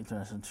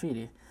international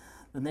treaty.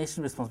 The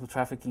nation responsible for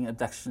trafficking,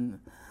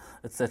 abduction,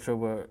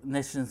 etc.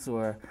 Nations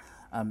were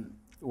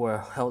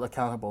held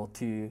accountable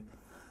to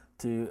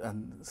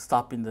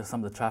stopping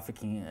some of the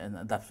trafficking and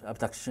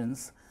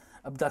abductions.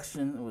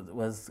 Abduction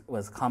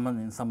was common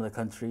in some of the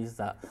countries.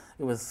 That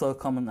it was so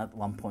common at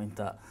one point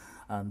that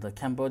the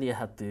Cambodia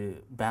had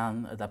to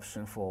ban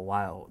adoption for a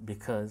while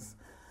because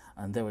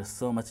there was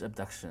so much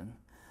abduction,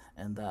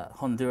 and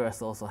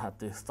Honduras also had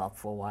to stop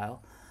for a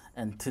while.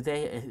 And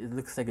today it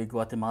looks like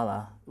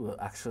Guatemala will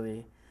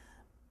actually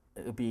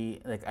be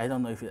like, I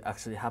don't know if it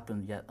actually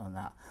happened yet or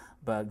not,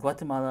 but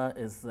Guatemala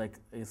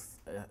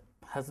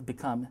has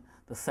become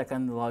the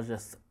second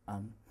largest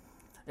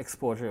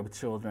exporter of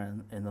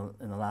children in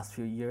the last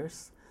few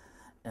years,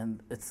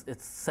 and it's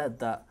said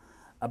that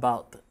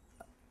about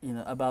the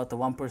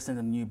 1%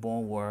 of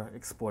newborn were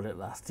exported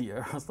last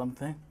year or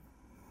something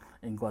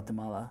in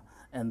Guatemala,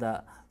 and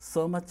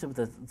so much of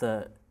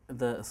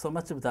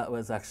that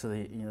was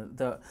actually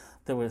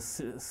there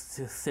was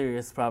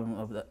serious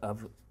problem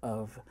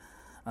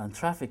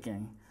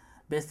trafficking.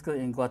 Basically,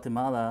 in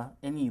Guatemala,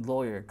 any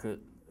lawyer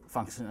could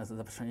function as an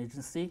adoption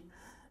agency,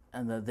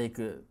 and that they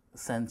could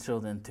send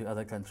children to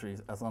other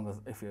countries as long as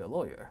if you're a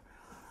lawyer.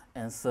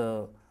 And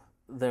so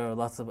there are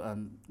lots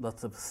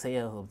of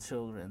sales of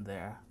children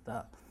there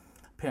that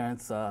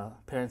parents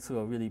who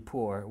are really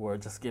poor were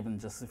just given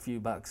just a few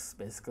bucks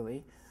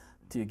basically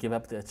to give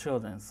up their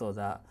children so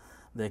that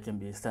they can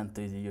be sent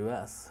to the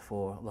U.S.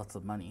 for lots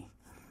of money.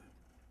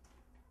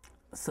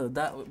 So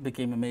that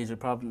became a major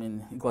problem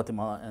in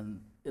Guatemala,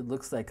 and it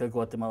looks like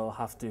Guatemala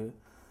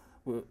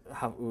will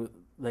have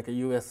like a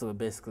U.S. will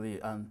basically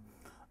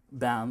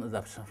ban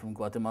adoption from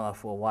Guatemala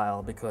for a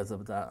while because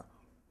of that.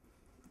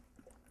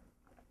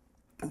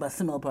 But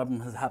similar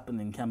problem has happened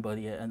in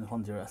Cambodia and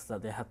Honduras,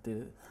 that they had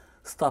to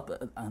stop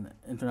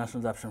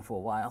international adoption for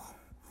a while.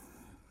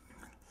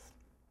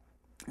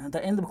 At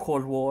the end of the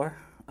Cold War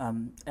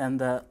and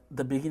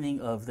the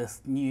beginning of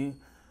this new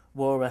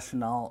war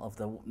rationale of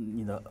the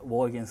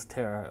war against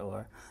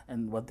terror,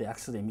 and what they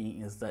actually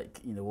mean is that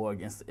war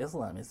against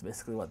Islam is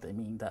basically what they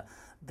mean, that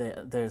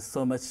there's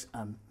so much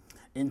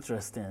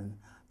interest in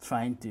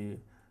trying to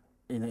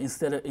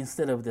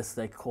instead of this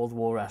like Cold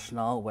War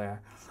rationale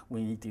where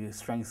we need to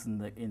strengthen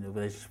the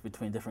relationship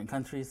between different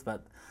countries,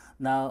 but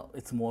now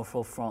it's more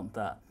forefront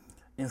that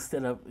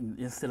instead of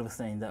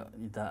saying that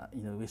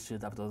we should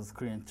adopt those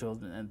Korean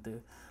children and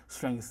to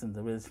strengthen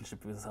the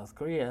relationship with South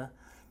Korea,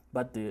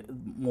 but the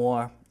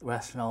more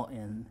rational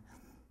in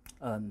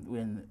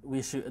when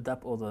we should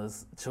adopt all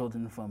those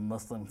children from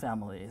Muslim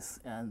families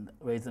and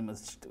raise them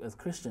as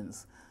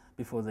Christians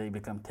before they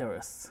become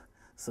terrorists.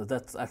 So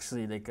that's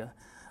actually like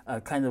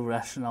a kind of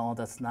rationale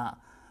that's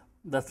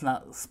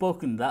not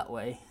spoken that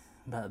way,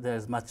 but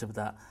there's much of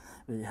that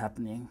really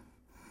happening.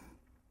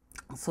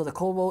 So the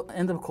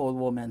end of the Cold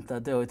War meant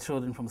that there were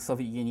children from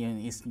Soviet Union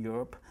and Eastern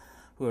Europe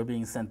who are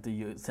being sent to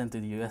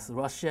the U.S.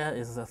 Russia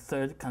is the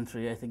third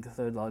country, I think the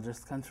third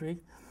largest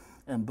country,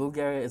 and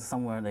Bulgaria is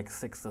somewhere like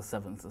 6th or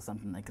 7th or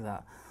something like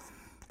that.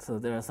 So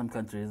there are some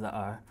countries that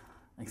are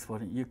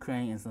exporting.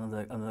 Ukraine is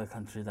another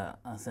country that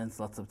sends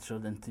lots of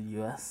children to the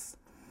U.S.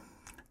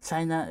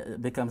 China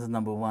becomes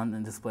number one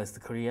and displaces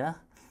Korea.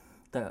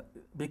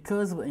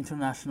 Because of the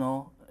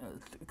international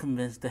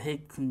convention, the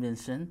Hague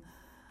Convention,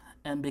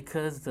 and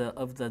because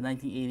of the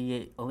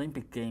 1988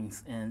 Olympic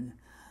Games in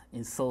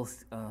Seoul,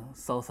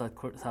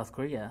 South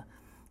Korea,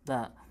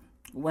 that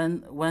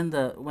when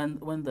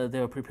they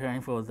were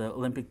preparing for the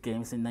Olympic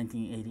Games in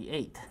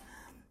 1988,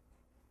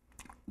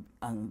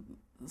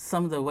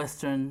 some of the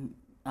Western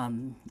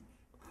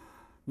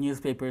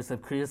newspapers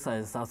have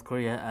criticized South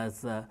Korea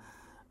as a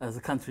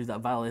country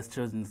that violates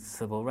children's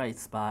civil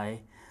rights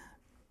by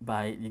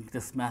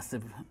this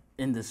massive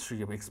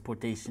industry of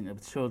exportation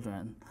of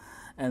children,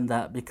 and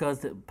that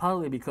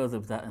partly because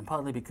of that, and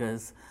partly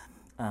because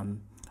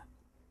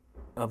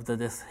of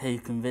this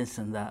Hague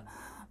Convention, that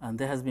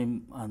there has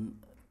been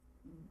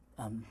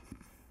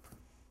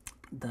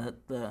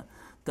the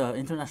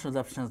international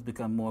adoption has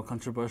become more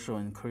controversial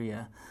in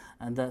Korea,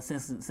 and that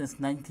since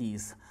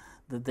 90s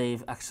that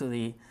they've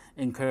actually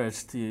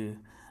encouraged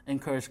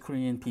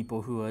Korean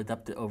people who are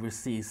adopted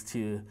overseas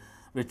to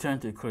return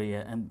to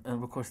Korea, and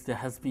of course there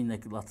has been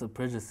like lots of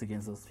prejudice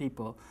against those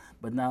people,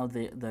 but now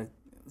the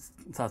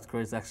South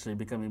Korea is actually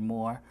becoming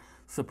more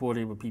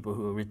supportive of people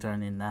who are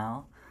returning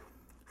now,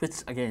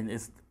 which again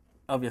is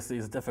obviously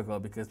is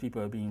difficult because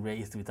people are being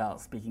raised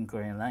without speaking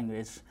Korean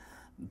language.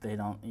 They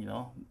don't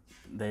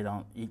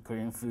eat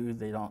Korean food.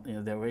 They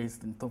don't they're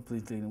raised in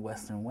completely in a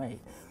Western way,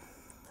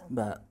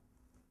 but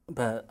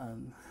there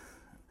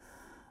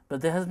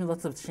has been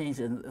lots of change,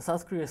 and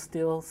South Korea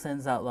still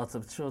sends out lots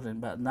of children,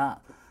 but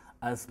not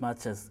as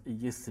much as it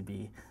used to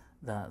be.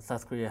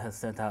 South Korea has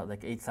sent out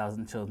like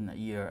 8,000 children a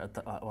year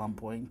at one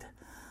point,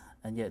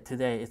 and yet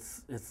today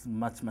it's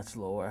much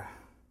lower.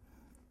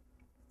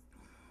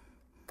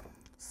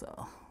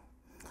 So,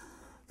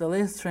 the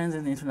latest trends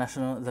in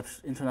international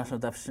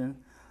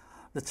adoption,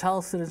 the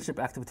Child Citizenship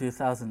Act of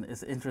 2000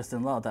 is an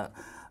interesting law that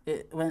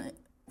it went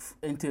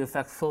into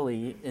effect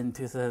fully in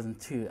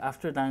 2002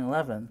 after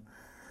 9/11,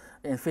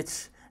 in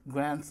which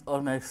grants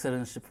automatic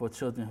citizenship for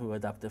children who are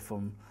adopted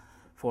from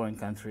foreign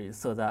countries,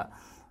 so that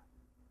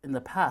in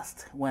the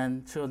past,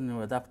 when children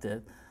were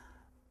adopted,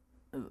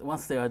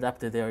 once they were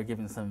adopted, they were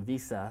given some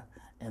visa,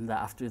 and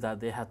after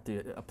that, they had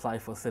to apply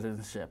for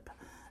citizenship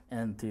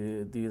and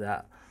to do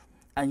that.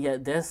 And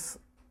yet this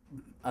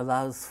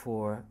allows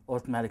for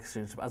automatic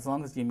citizenship, as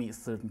long as you meet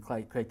certain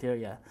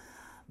criteria,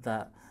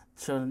 that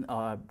children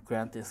are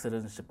granted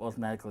citizenship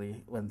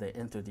automatically when they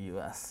enter the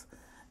U.S.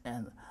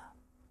 And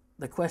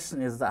the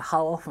question is that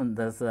how often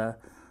does the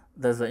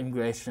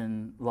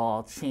immigration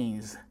law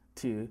change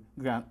to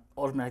grant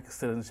automatic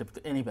citizenship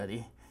to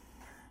anybody?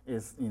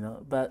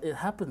 But it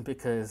happens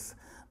because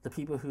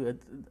the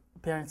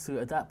parents who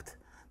adopt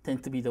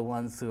tend to be the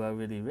ones who are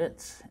really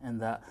rich, and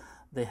that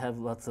they have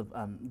lots of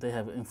they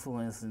have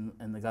influence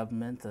in the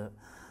government.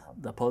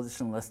 The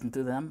politicians listen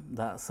to them,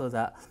 so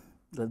that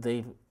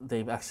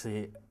they've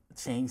actually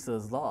changed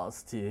those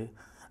laws to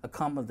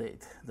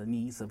accommodate the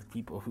needs of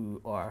people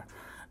who are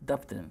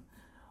adopting.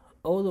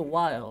 all the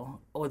while,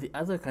 all the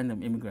other kind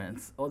of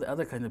immigrants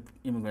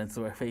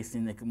were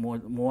facing like more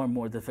and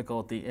more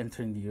difficulty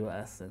entering the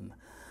U.S. and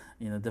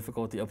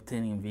difficulty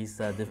obtaining a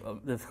visa,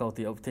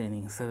 difficulty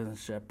obtaining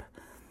citizenship.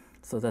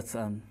 So that's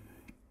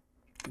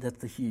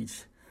the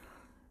huge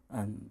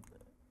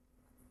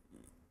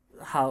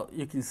how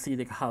you can see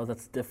like how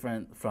that's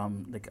different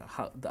from like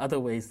how the other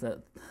ways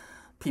that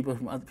people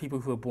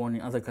who are born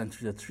in other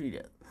countries are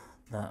treated.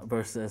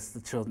 Versus the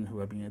children who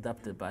are being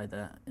adopted by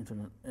the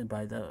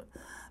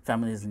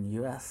families in the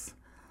U.S.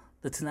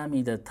 The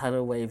tsunami, the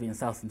tidal wave in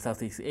South and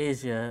Southeast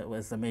Asia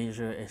was a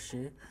major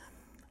issue.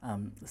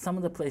 Some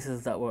of the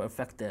places that were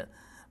affected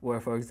were,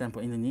 for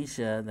example,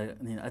 Indonesia. The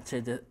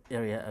Aceh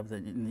area of the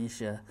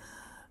Indonesia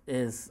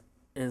is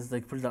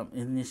like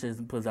Indonesia is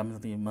a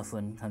predominantly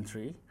Muslim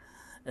country,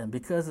 and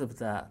because of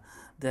that,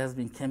 there has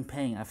been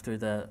campaign after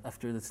the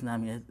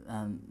tsunami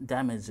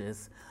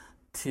damages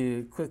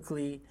to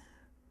quickly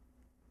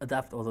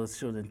adapt all those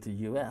children to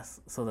U.S.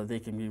 so that they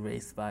can be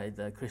raised by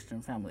the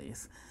Christian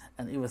families.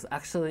 And it was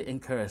actually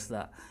encouraged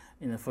that,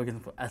 for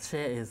example,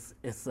 Aceh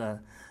it's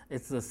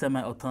a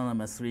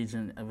semi-autonomous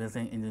region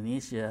within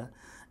Indonesia,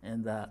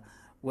 and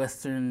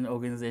Western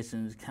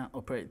organizations can't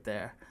operate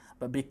there.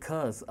 But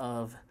because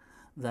of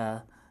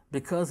the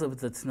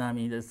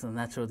tsunami, there's a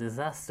natural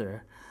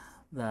disaster,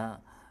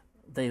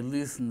 they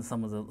loosened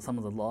some of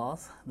the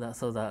laws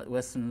so that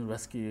Western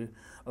rescue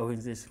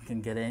organizations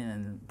can get in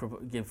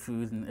and give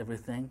food and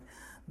everything.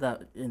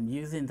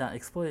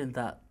 Exploiting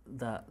that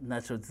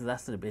natural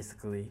disaster,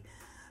 basically,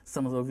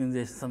 some of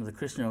the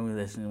Christian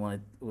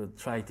organizations would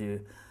try to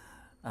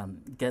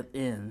get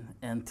in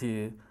and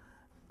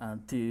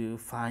to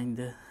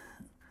find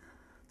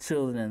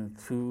children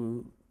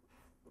who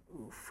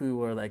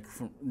were like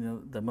from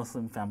the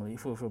Muslim family,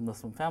 who were from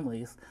Muslim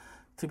families,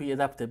 to be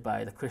adopted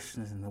by the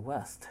Christians in the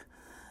West.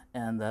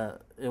 And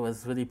it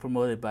was really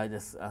promoted by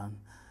this,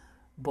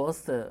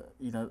 both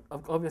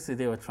obviously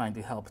they were trying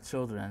to help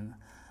children,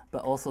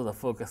 but also the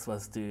focus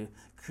was to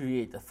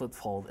create a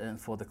foothold and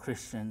for the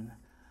Christian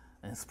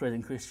and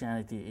spreading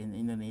Christianity in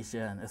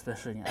Indonesia, and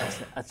especially in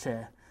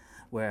Aceh,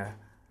 where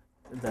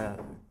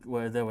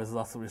there was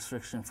lots of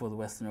restriction for the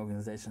Western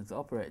organizations to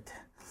operate.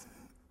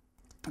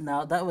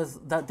 Now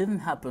that didn't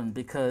happen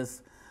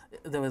because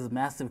there was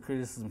massive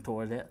criticism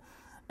toward it.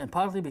 And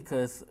partly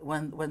because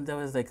when there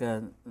was like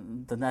the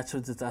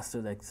natural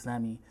disaster like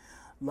tsunami,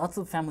 lots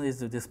of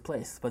families were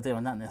displaced, but they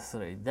were not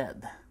necessarily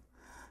dead.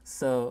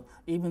 So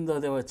even though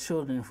there were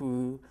children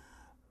who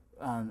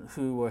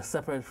were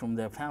separated from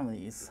their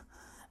families,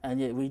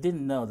 and yet we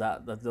didn't know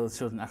that those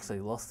children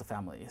actually lost the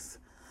families.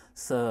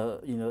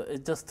 So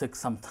it just took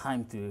some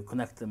time to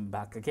connect them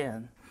back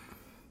again.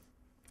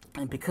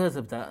 And because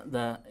of that,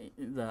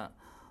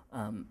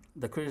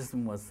 the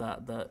criticism was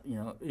that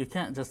you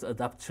can't just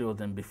adopt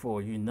children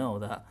before you know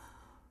that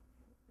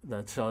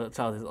the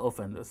child is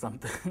orphaned or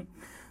something.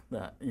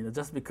 That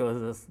just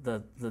because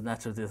the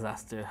natural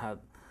disaster had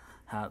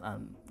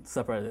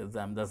separated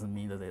them doesn't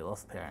mean that they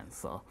lost parents.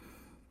 So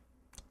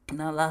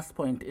now last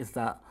point is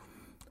that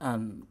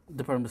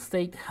Department of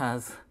State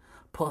has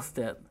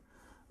posted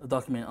a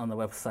document on the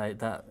website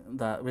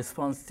that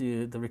responds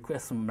to the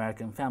requests from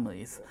American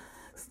families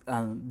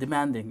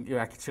demanding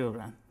Iraqi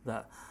children.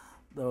 That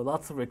there were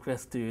lots of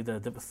requests to the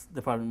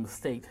Department of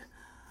State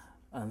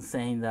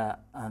saying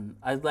that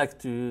I'd like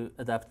to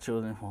adopt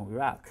children from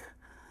Iraq.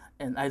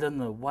 And I don't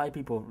know why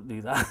people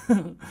do that.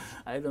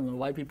 I don't know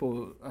why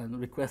people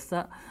request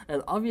that.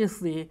 And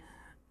obviously,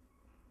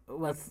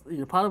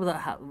 part of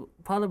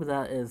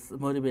that is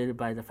motivated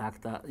by the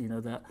fact that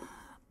that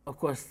of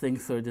course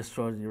things are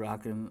destroyed in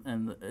Iraq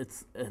and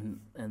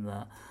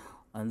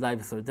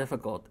lives are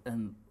difficult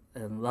and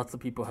lots of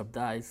people have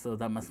died, so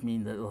that must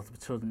mean that lots of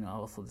children are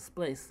also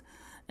displaced,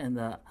 and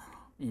the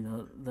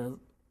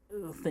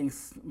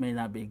things may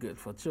not be good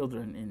for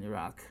children in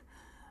Iraq.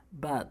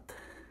 But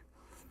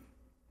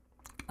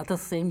at the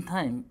same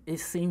time, it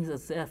seems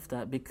as if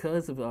that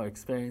because of our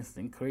experience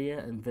in Korea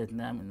and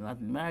Vietnam and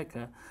Latin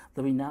America,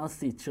 that we now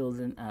see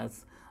children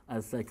as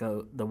like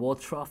the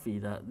world trophy,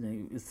 that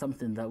is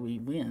something that we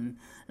win.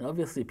 And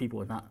obviously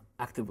people are not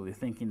actively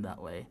thinking that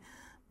way,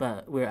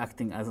 but we're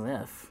acting as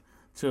if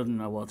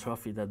children are world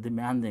trophy, that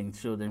demanding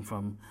children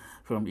from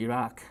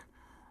Iraq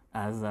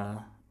as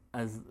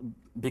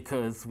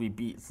because we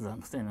beat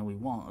Saddam Hussein and we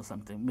won or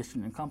something,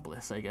 mission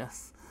accomplished, I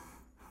guess.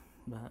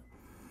 But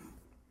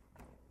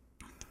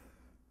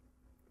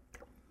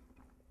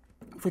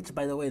which,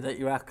 by the way,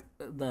 they're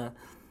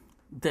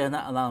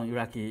not allowing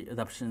Iraqi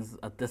adoptions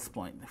at this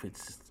point, which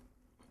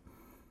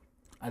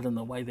I don't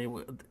know why they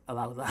would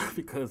allow that,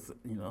 because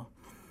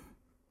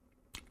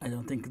I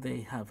don't think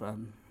they have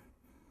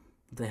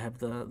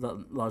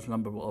the large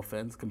number of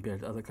orphans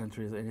compared to other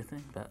countries or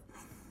anything, but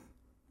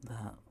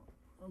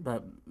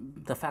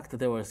the fact that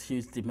there was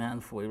huge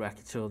demand for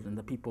Iraqi children,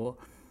 the people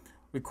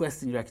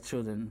requesting Iraqi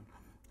children,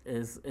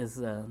 is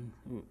a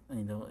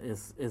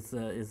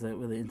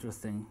really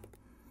interesting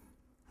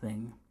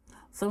thing.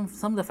 Some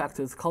of the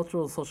factors,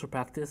 cultural, social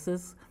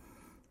practices,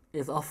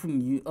 is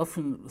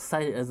often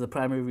cited as the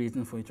primary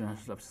reason for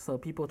international adoption. So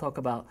people talk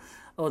about,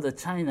 oh, the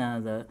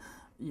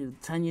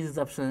Chinese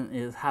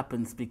adoption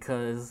happens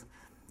because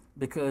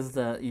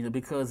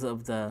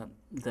of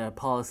their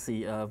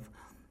policy of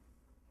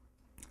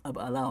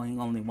allowing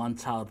only one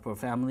child per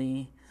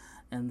family,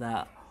 and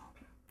that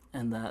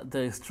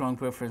there is strong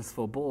preference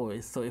for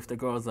boys. So if the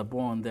girls are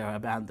born, they are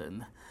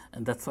abandoned,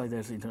 and that's why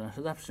there's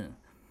international adoption.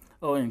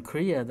 Or in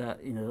Korea,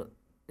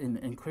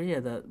 in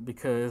Korea that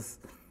because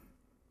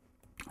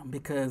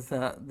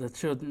the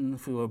children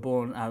who were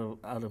born out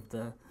of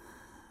the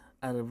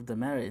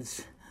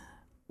marriage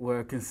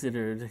were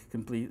considered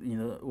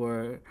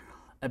were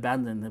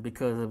abandoned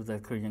because of the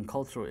Korean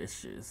cultural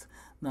issues.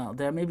 Now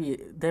there may be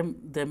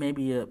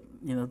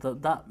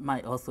that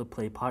might also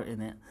play part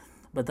in it,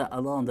 but that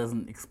alone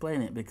doesn't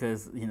explain it,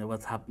 because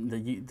what's happened.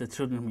 The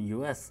children from the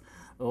U.S.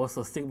 are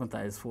also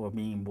stigmatized for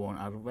being born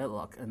out of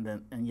wedlock,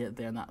 and yet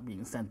they're not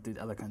being sent to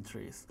other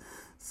countries.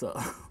 So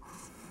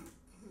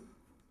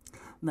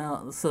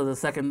so the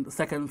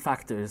second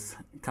factors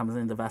comes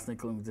in the vast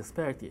economic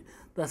disparity.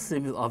 That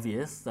seems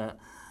obvious that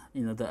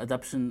the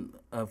adoption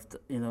of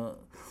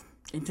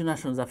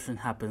international adoption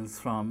happens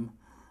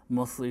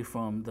mostly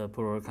from the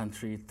poorer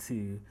country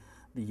to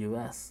the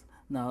U.S.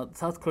 Now,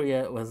 South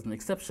Korea was an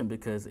exception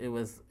because it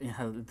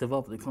had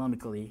developed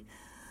economically,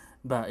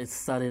 but it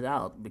started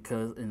out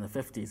because in the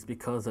 50s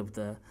because of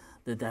the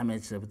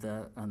damage of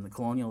the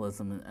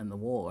colonialism and the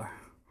war.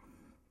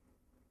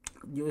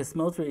 U.S.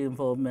 military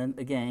involvement,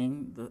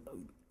 again,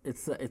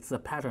 it's a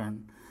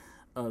pattern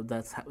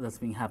that's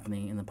been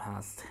happening in the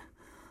past.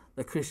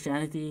 The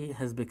Christianity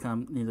has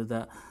become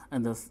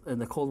and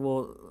the Cold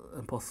War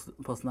and post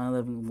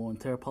 9/11 war and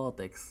terror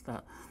politics,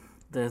 that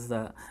there's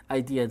the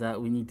idea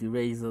that we need to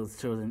raise those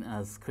children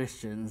as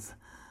Christians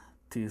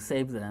to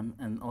save them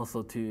and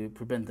also to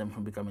prevent them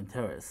from becoming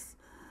terrorists.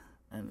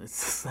 And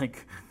it's just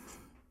like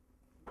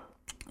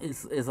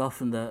is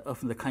often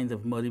the kind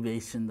of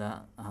motivation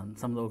that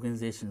some of the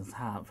organizations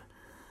have.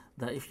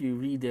 That if you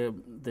read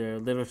their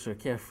literature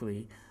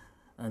carefully,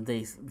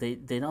 they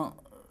don't.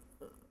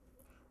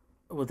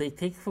 Well, they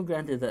take for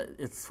granted that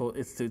it's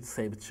to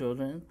save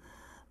children,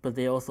 but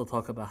they also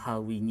talk about how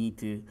we need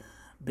to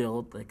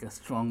build like a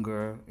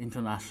stronger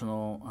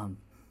international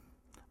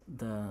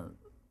the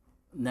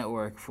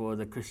network for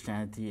the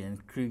Christianity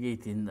and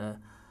creating the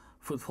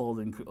foothold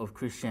of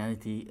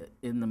Christianity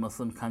in the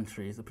Muslim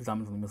countries, the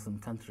predominantly Muslim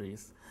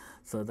countries,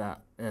 so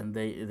that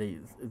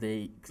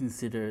they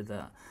consider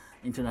the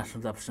international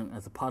adoption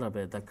as a part of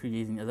it, that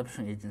creating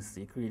adoption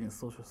agency, creating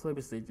social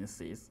service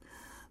agencies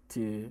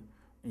to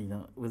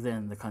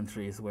within the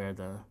countries where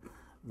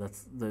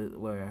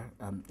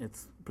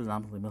it's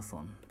predominantly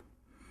Muslim.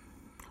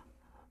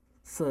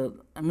 So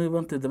I move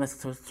on to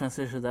domestic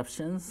transracial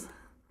adoptions.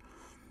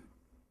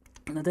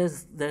 Now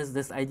there's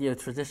this idea of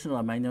traditional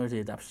and minority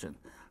adoption.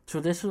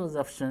 Traditional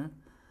adoption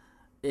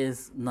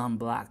is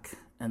non-black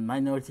and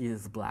minority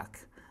is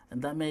black,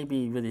 and that may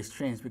be really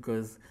strange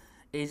because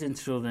Asian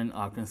children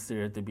are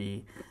considered to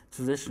be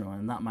traditional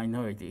and not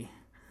minority,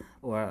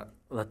 or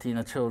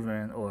Latino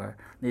children or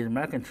Native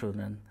American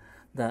children,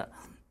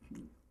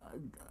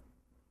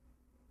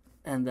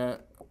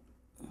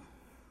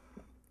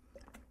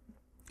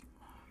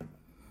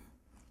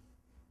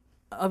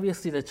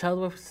 obviously the child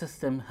welfare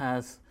system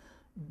has,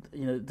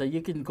 that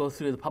you can go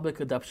through the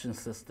public adoption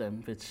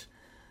system, which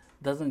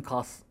doesn't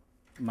cost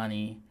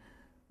money,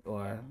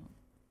 or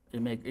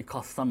it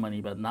costs some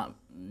money, but not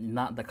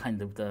the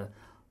kind of the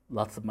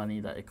lots of money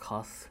that it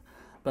costs.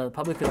 But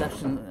public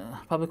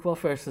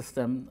welfare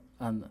system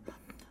and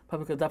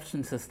public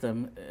adoption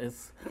system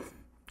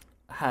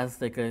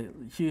has like a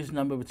huge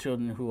number of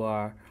children who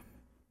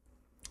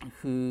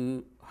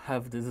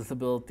have the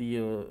disability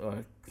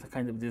or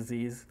kind of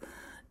disease,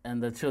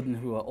 and the children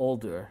who are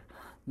older.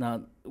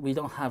 Now we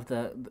don't have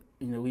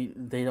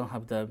they don't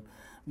have the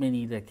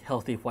many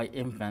healthy white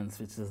infants,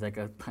 which is like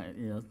a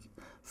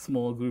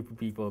small group of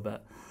people,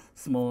 but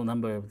small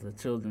number of the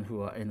children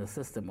who are in the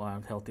system are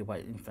healthy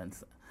white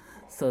infants.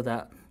 So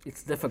that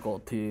it's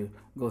difficult to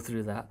go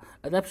through that.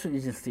 Adoption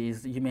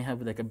agencies, you may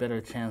have like a better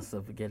chance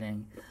of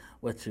getting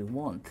what you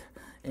want,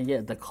 and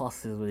yet the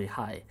cost is really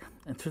high.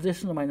 And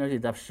traditional minority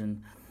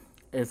adoption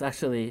is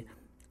actually,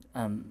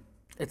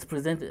 it's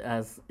presented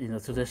as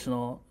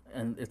traditional,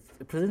 and it's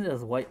presented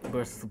as white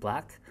versus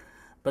black,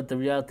 but the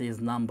reality is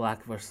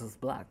non-black versus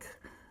black,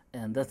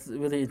 and that's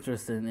really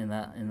interesting in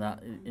that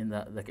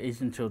like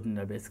Asian children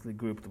are basically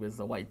grouped with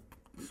the white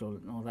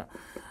children and all that.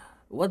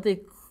 What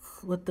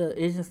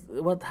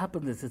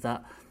happens is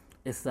that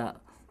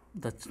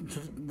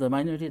the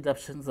minority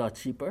adoptions are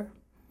cheaper,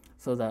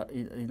 so that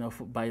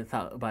by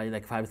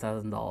like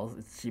 $5,000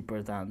 it's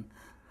cheaper than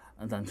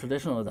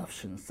traditional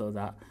adoptions, so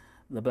that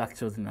the black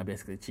children are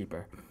basically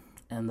cheaper,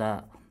 and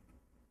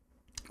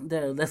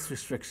there are less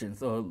restrictions,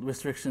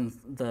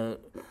 the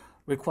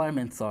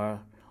requirements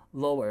are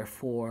lower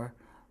for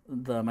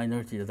the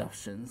minority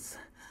adoptions,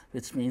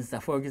 which means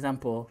that, for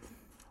example,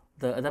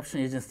 the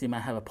adoption agency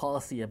might have a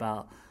policy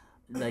about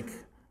like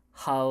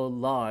how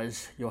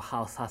large your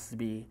house has to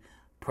be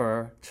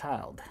per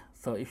child.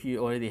 So if you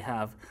already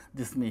have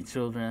this many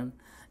children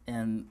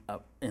and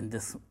in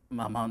this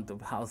amount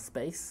of house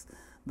space,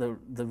 the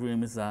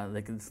rooms are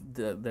like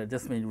there are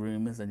this many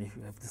rooms, and if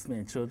you have this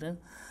many children,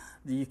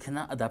 you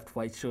cannot adopt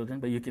white children,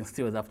 but you can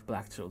still adopt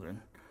black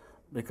children,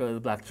 because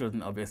black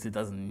children obviously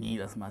doesn't need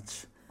as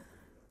much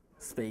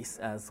space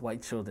as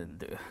white children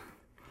do.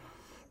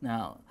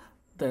 Now,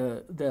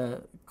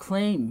 the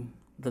claim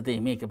that they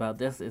make about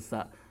this is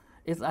that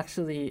it's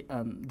actually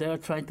they're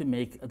trying to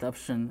make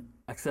adoption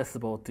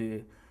accessible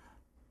to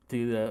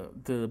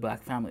the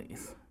black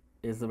families.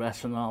 Is the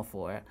rationale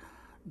for it,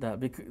 that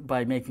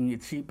by making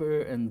it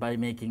cheaper and by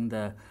making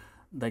the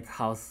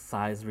house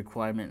size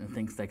requirement and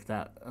things like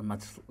that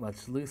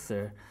much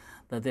looser,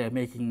 that they're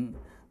making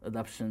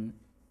adoption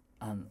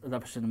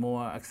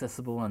more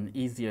accessible and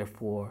easier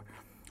for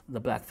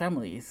the black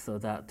families, so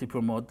that to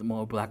promote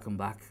more black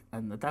and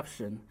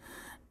adoption.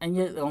 And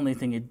yet the only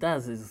thing it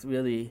does is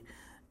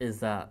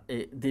that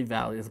it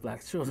devalues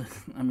black children.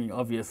 I mean,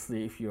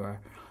 obviously, if you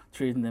are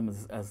treating them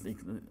as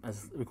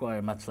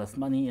require much less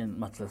money and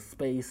much less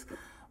space,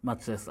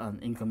 much less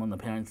income on the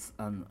parents'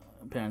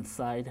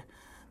 side,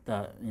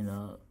 that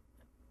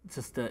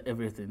just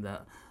everything,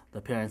 that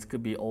the parents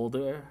could be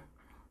older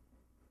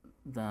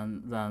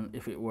than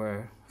if it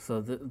were,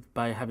 so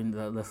by having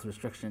the less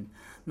restriction.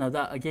 Now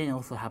that again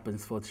also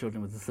happens for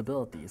children with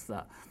disabilities,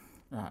 that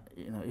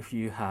if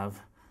you have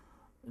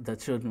the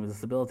children with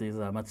disabilities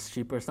are much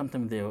cheaper.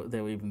 Sometimes they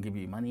will even give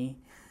you money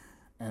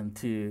and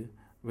to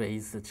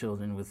raise the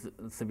children with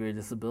severe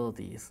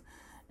disabilities,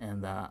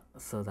 and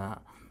so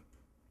that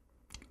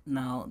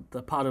now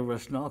the part of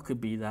rationale could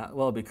be that,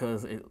 well,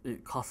 because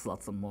it costs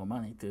lots of more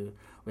money to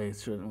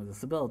raise children with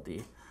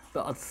disability,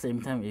 but at the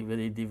same time it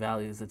really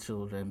devalues the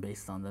children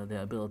based on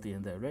their ability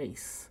and their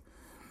race.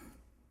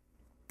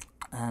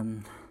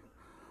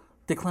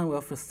 Decline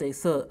welfare state.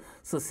 So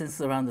since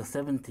around the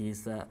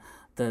 70s,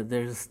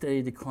 there's a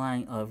steady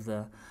decline of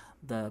the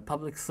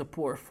public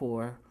support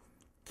for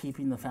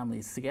keeping the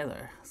families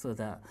together, so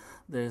that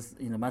there's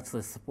much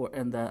less support,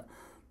 and that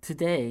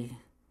today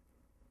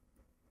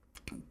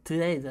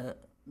the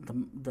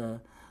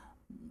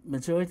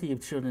majority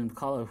of children of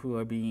color who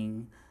are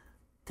being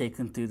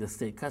taken to the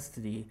state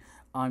custody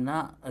are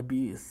not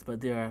abused, but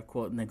they are,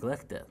 quote,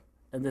 neglected.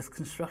 And this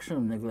construction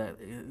of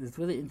neglect is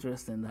really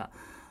interesting, that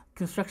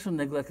construction of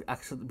neglect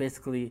actually,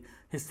 basically,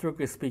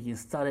 historically speaking,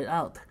 started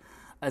out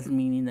as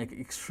meaning like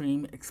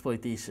extreme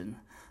exploitation.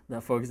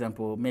 That, for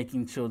example,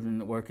 making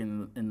children work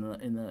in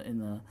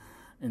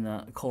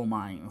a coal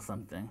mine or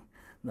something.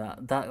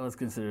 That was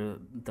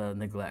considered the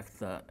neglect.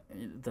 The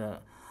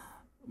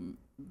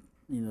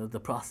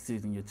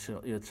prostituting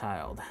your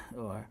child,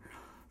 or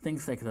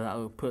things like that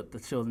would put the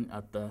children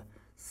at the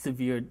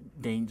severe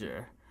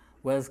danger,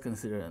 was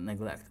considered a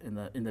neglect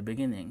in the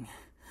beginning.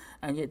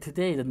 And yet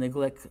today, the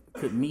neglect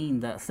could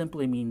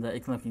simply mean the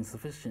economic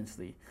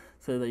insufficiency,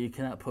 so that you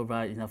cannot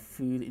provide enough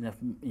food,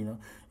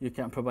 you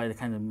can't provide the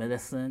kind of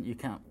medicine, you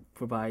can't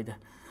provide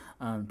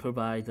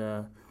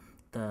the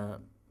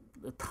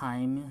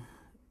time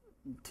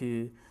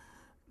to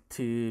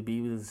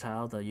be with the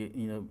child. That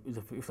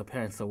if the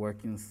parents are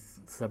working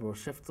several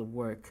shifts of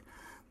work,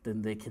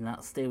 then they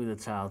cannot stay with the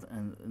child,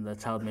 and the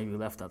child may be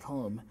left at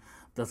home.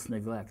 That's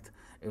neglect.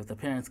 If the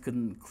parents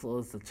couldn't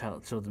clothe the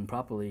children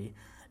properly,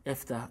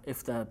 if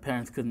the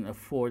parents couldn't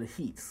afford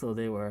heat, so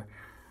they were,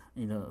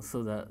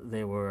 so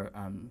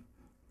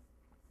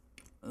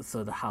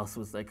the house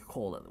was like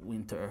cold at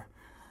winter,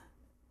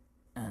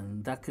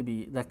 and that could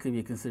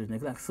be considered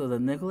neglect. So the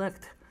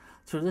neglect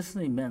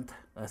traditionally meant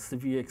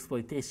severe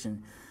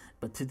exploitation,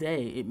 but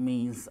today it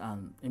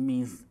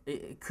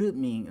could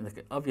mean,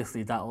 like,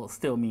 obviously that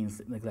still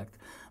means neglect,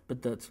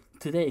 but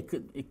today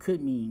it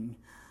could mean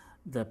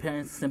the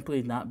parents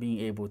simply not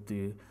being able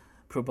to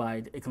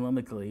provide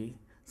economically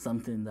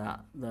something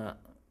that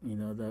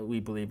we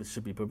believe it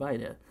should be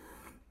provided,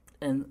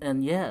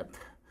 and yet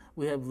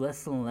we have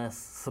less and less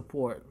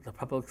support, the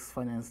public's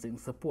financing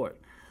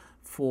support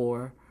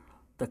for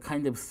the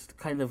kind of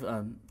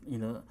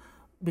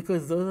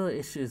because those are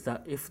issues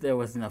that if there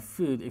was enough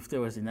food, if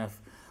there was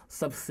enough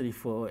subsidy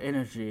for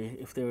energy,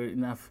 if there were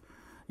enough,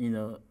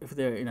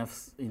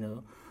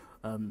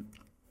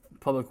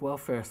 public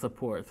welfare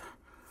support,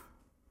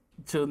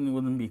 children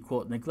wouldn't be,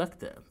 quote,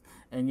 neglected.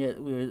 And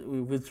yet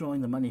we're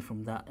withdrawing the money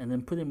from that and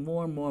then putting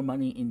more and more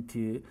money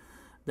into,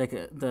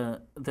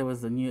 there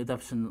was a new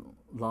adoption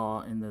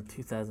law in the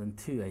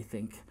 2002, I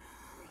think,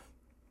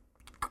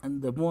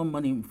 and the more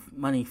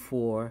money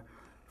for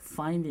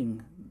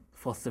finding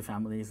foster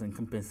families and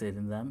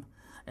compensating them,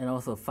 and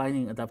also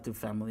finding adoptive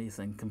families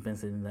and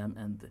compensating them,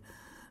 and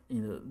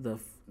the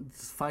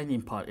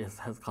finding part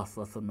has cost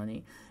lots of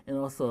money, and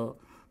also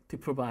to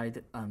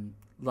provide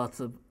lots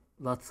of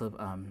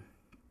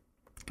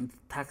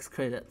tax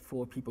credit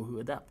for people who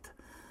adopt,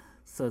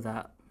 so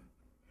that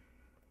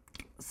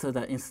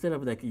instead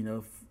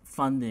of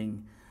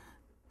funding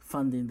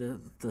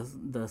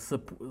the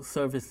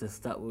services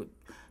that would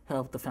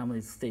help the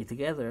families stay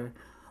together,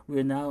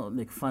 we're now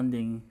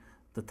funding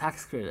the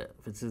tax credit,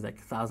 which is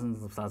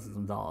thousands of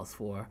dollars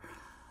for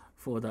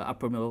the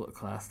upper middle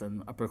class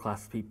and upper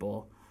class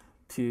people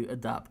to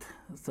adopt.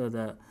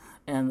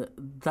 And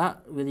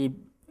that really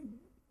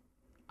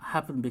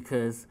happened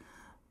because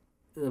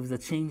of the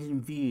change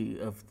in view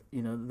of,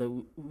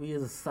 we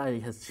as a society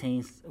has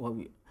changed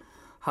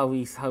how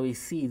we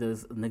see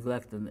those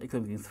neglect and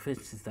economic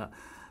insufficiencies. That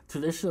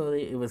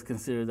traditionally it was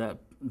considered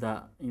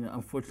that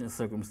unfortunate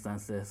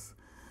circumstances,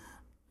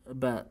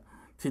 but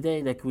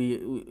today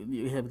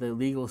we have the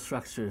legal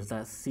structures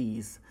that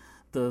sees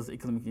those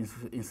economic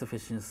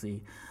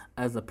insufficiency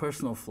as a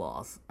personal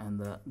flaws, and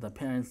the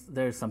parents,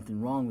 there's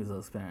something wrong with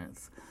those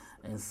parents,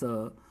 and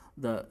so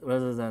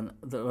rather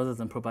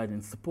than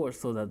providing support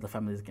so that the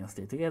families can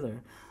stay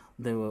together,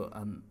 they will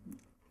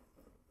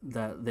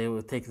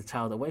take the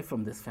child away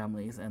from these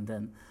families, and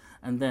then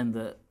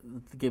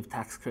give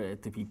tax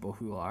credit to people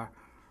who are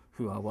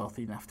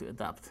wealthy enough to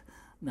adopt.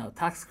 Now,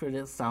 tax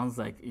credit sounds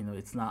like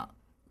it's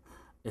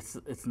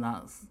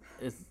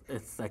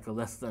like a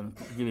less than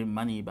giving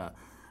money, but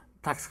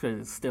tax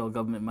credit is still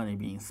government money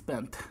being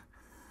spent.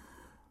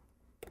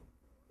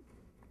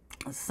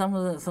 Some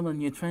of the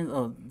new trends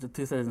of the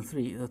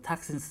 2003, the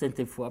tax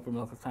incentive for upper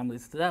middle class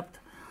families to adopt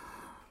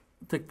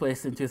took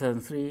place in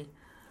 2003.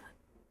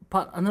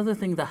 But another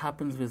thing that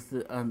happens with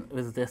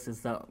this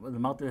is that the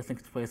Multi-Ethnic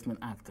Displacement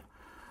Act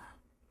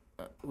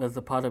was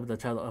a part of the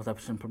Child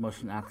Adoption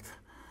Promotion Act,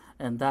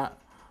 and that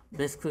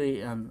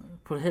basically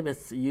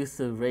prohibits use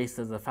of race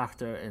as a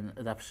factor in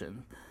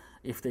adoption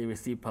if they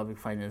receive public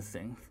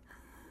financing,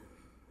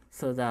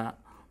 so that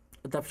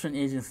adoption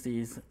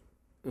agencies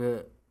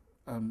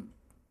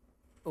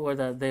or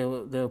that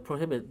they'll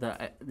prohibit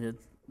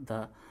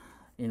the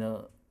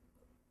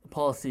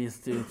policies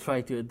to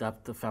try to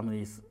adapt the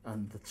families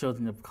and the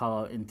children of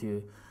color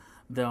into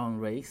their own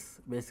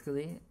race,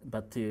 basically,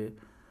 but to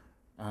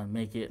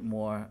make it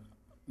more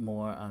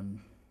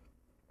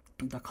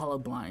the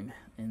colorblind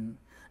in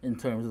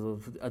terms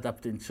of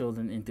adopting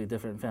children into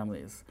different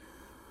families.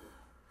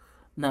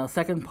 Now,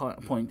 second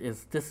point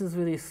is this is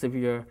really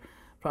severe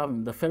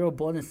problem. The federal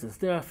bonuses,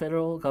 there are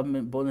federal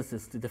government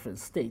bonuses to different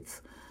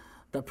states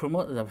that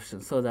promote adoption,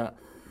 so that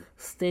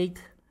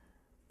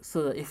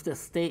if the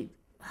state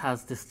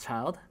has this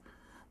child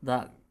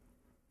that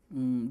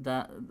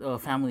a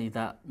family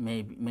that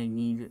may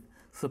need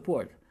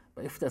support,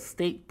 but if the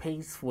state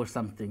pays for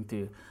something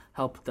to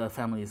help the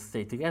families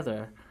stay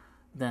together,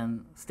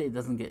 then state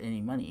doesn't get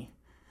any money.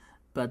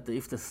 But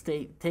if the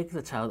state takes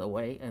the child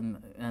away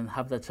and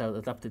have that child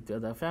adopted to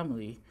another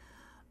family,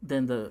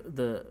 then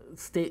the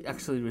state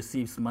actually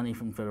receives money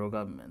from federal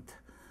government.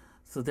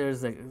 So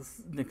there's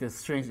like a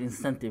strange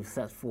incentive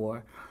set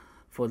for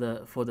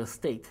the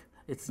state.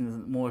 It's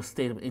more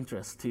state of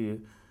interest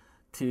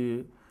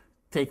to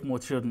take more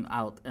children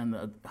out and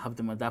have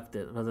them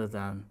adopted rather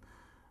than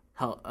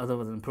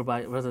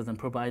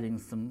providing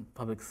some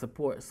public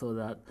support so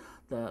that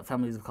the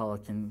families of color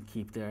can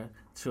keep their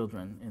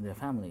children in their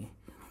family.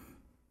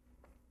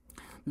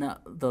 Now,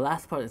 the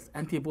last part is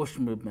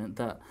anti-abortion movement.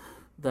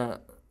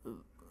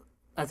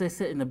 As I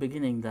said in the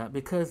beginning, that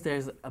because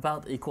there's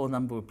about equal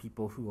number of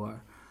people who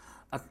are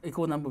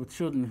equal number of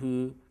children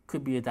who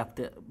could be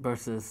adopted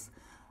versus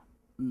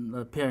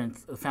the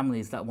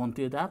families that want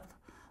to adopt,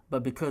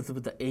 but because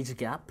of the age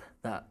gap,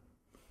 that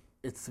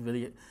it's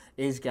really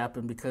age gap,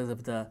 and because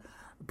of the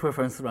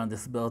preference around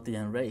disability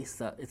and race,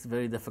 that it's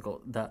very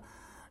difficult. That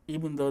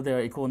even though there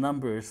are equal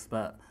numbers,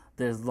 but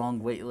there's long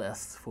wait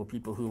lists for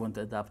people who want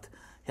to adopt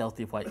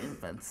healthy white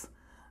infants.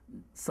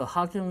 So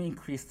how can we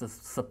increase the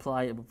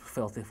supply of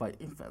healthy white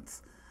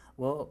infants?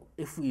 Well,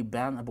 if we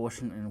ban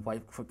abortion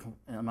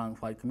among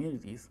white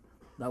communities,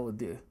 that would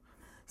do.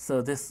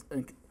 So this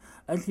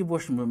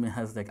anti-abortion movement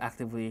has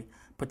actively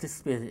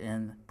participated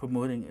in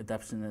promoting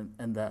adoption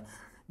and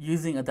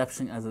using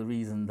adoption as a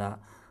reason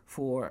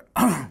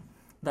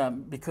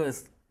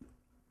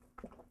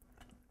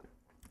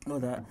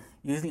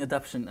using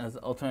adoption as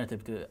an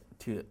alternative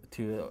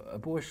to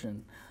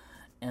abortion,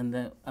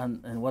 and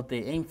what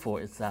they aim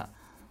for is that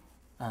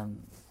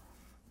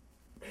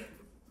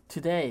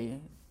today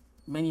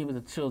many of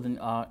the children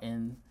are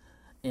in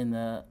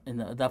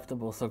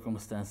adoptable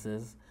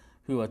circumstances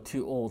who are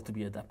too old to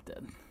be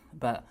adopted.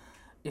 But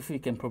if we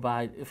can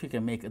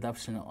make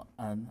adoption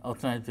an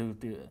alternative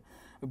to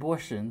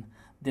abortion,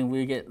 then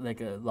we get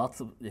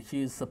a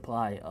huge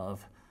supply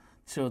of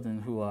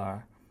children who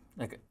are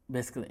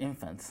basically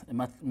infants,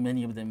 and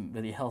many of them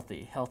very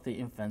healthy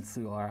infants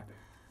who are,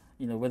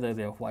 whether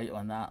they're white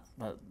or not,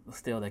 but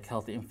still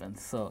healthy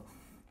infants. So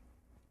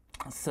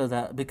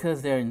that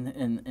because they're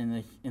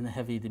in a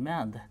heavy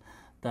demand,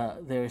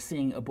 that they're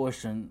seeing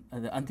abortion,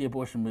 the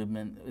anti-abortion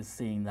movement is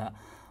seeing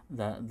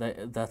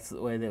that's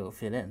the way they will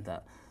fit in.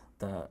 That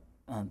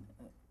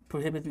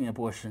prohibiting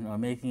abortion or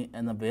making it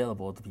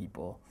unavailable to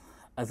people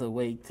as a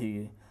way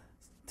to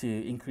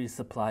increase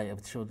supply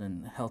of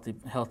children,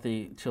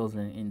 healthy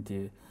children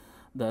into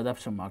the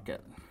adoption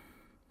market.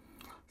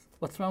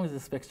 What's wrong with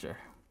this picture?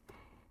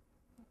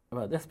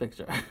 About this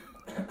picture?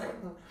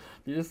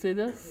 Did you see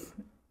this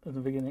at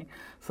the beginning?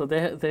 So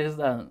there's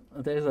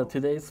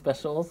today's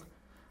specials,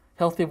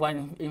 healthy white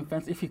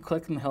infants. If you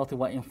click on healthy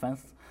white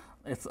infants,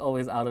 it's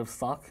always out of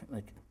stock.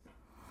 Like,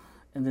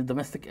 and the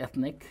domestic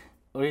ethnic,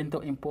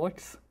 Oriental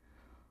imports,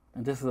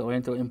 and this is the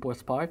Oriental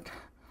imports part,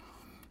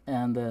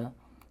 and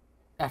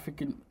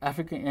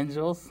African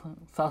angels,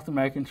 South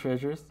American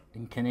treasures,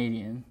 and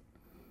Canadian.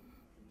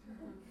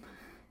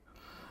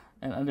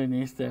 And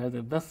underneath there,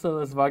 the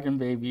bestsellers, bargain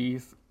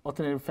babies,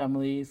 alternative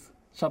families,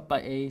 shop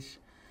by age,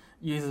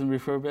 used and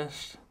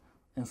refurbished,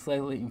 and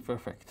slightly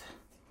imperfect.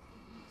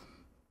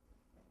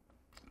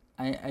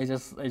 I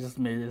just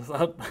made this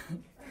up.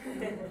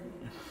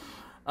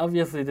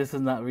 Obviously, this is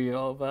not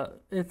real,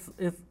 but it's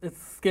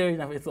scary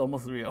enough. It's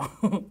almost real.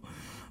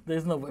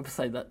 There's no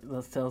website that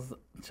tells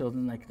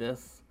children like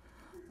this.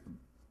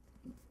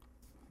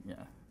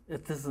 Yeah,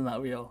 this is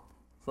not real.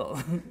 So,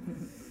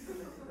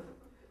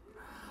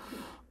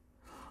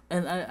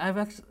 and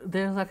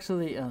there's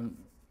actually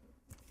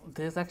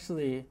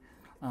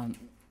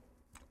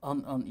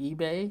on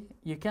eBay,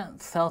 you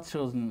can't sell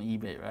children on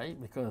eBay,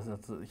 right? Because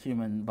it's a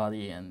human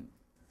body and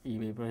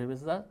eBay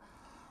prohibits that.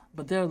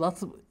 But there are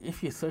lots of,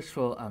 if you search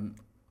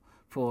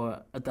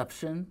for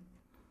adoption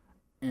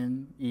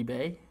in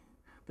eBay,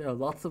 there are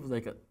lots of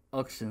like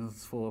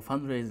auctions for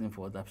fundraising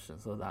for adoption,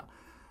 so that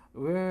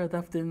we're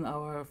adopting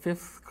our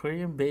 5th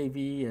Korean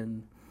baby,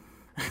 and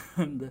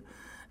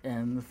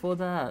and for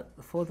that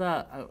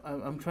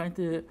I'm trying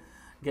to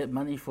get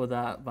money for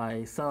that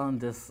by selling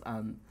this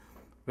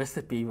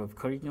recipe of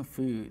Korean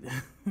food.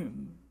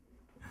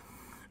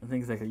 And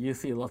things like that. You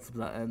see lots of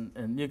that,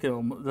 and you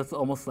can. That's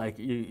almost like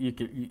you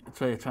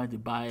trying to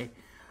buy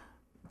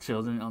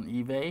children on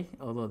eBay,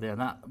 although they're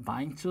not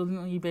buying children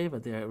on eBay,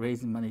 but they're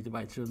raising money to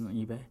buy children on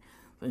eBay.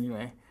 So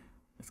anyway,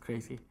 it's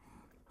crazy.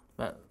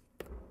 But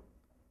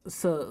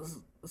so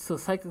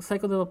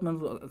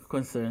psychodevelopmental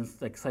concerns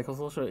like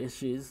psychosocial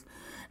issues,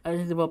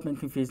 early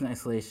development, confusion,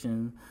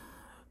 isolation,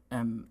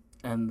 and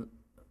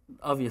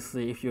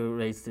obviously if you're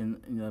raised in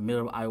the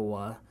middle of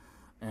Iowa,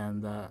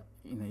 and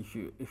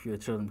if you're a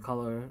child of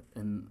color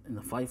in a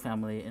white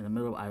family in the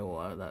middle of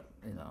Iowa, that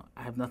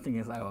I have nothing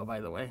against Iowa, by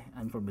the way.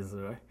 I'm from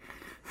Missouri.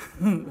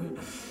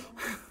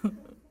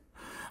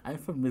 I'm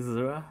from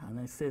Missouri, and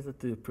I say that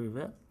to prove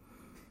it.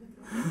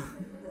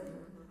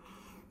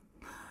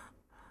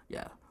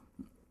 Yeah.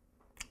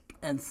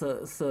 And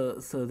so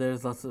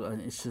there's lots of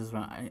issues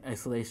around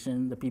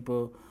isolation. The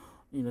people,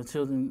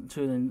 children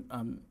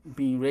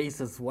being raised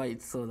as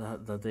white, so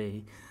that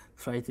they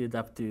try to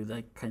adapt to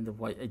that kind of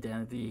white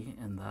identity,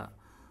 and that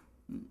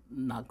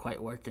not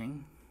quite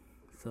working.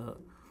 So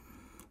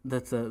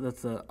that's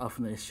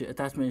often an issue.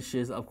 Attachment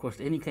issues, of course,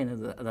 any kind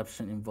of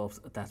adoption involves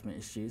attachment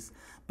issues,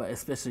 but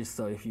especially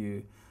so if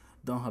you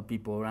don't have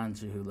people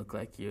around you who look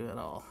like you at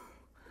all.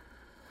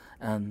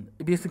 And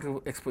abusive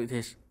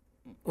exploitation.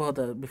 Well,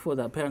 before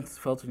that, parents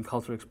felt in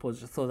cultural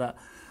exposure, so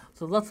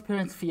lots of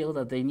parents feel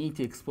that they need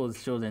to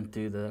expose children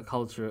to the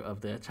culture of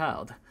their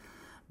child.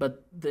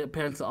 But the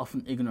parents are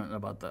often ignorant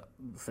about the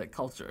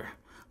culture,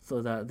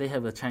 so that they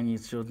have a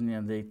Chinese children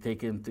and they take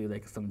them to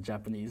like some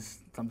Japanese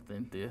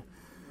something,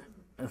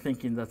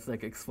 thinking that's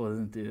like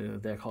exposing to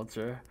their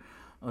culture,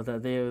 or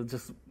that they will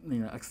just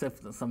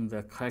accept some of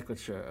the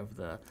caricature of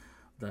the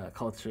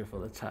culture for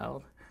the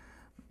child.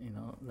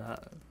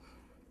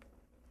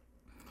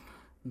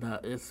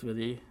 That is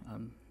really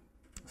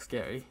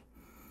scary.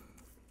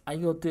 I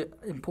go to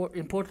in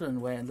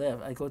Portland where I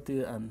live. I go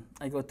to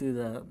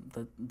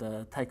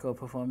the taiko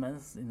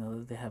performance.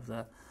 They have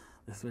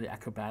this really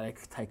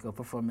acrobatic taiko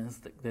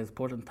performance. There's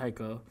Portland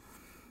taiko,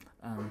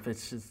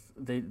 which is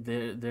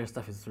their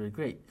stuff is really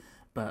great.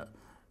 But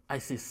I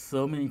see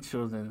so many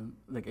children,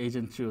 like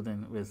Asian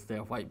children, with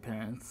their white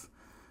parents,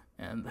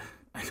 and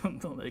I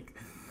don't know, like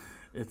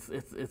it's.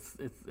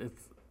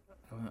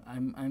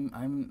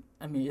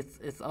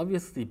 It's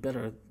obviously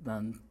better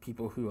than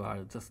people who are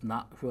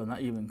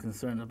not even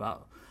concerned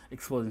about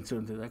exposing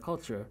children to their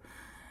culture,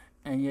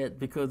 and yet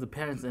because the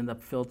parents end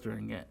up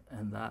filtering it,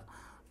 and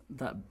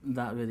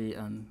that really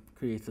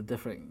creates a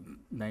different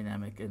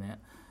dynamic in it,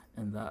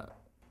 and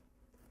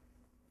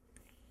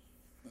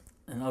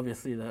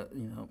obviously the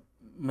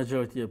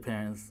majority of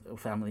parents,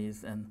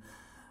 families, and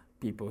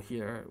people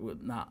here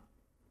would not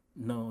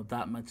know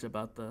that much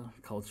about the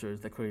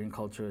cultures, the Korean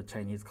culture,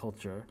 Chinese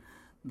culture.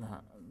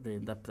 They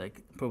end up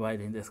like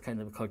providing this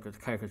kind of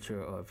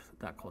caricature of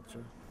that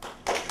culture.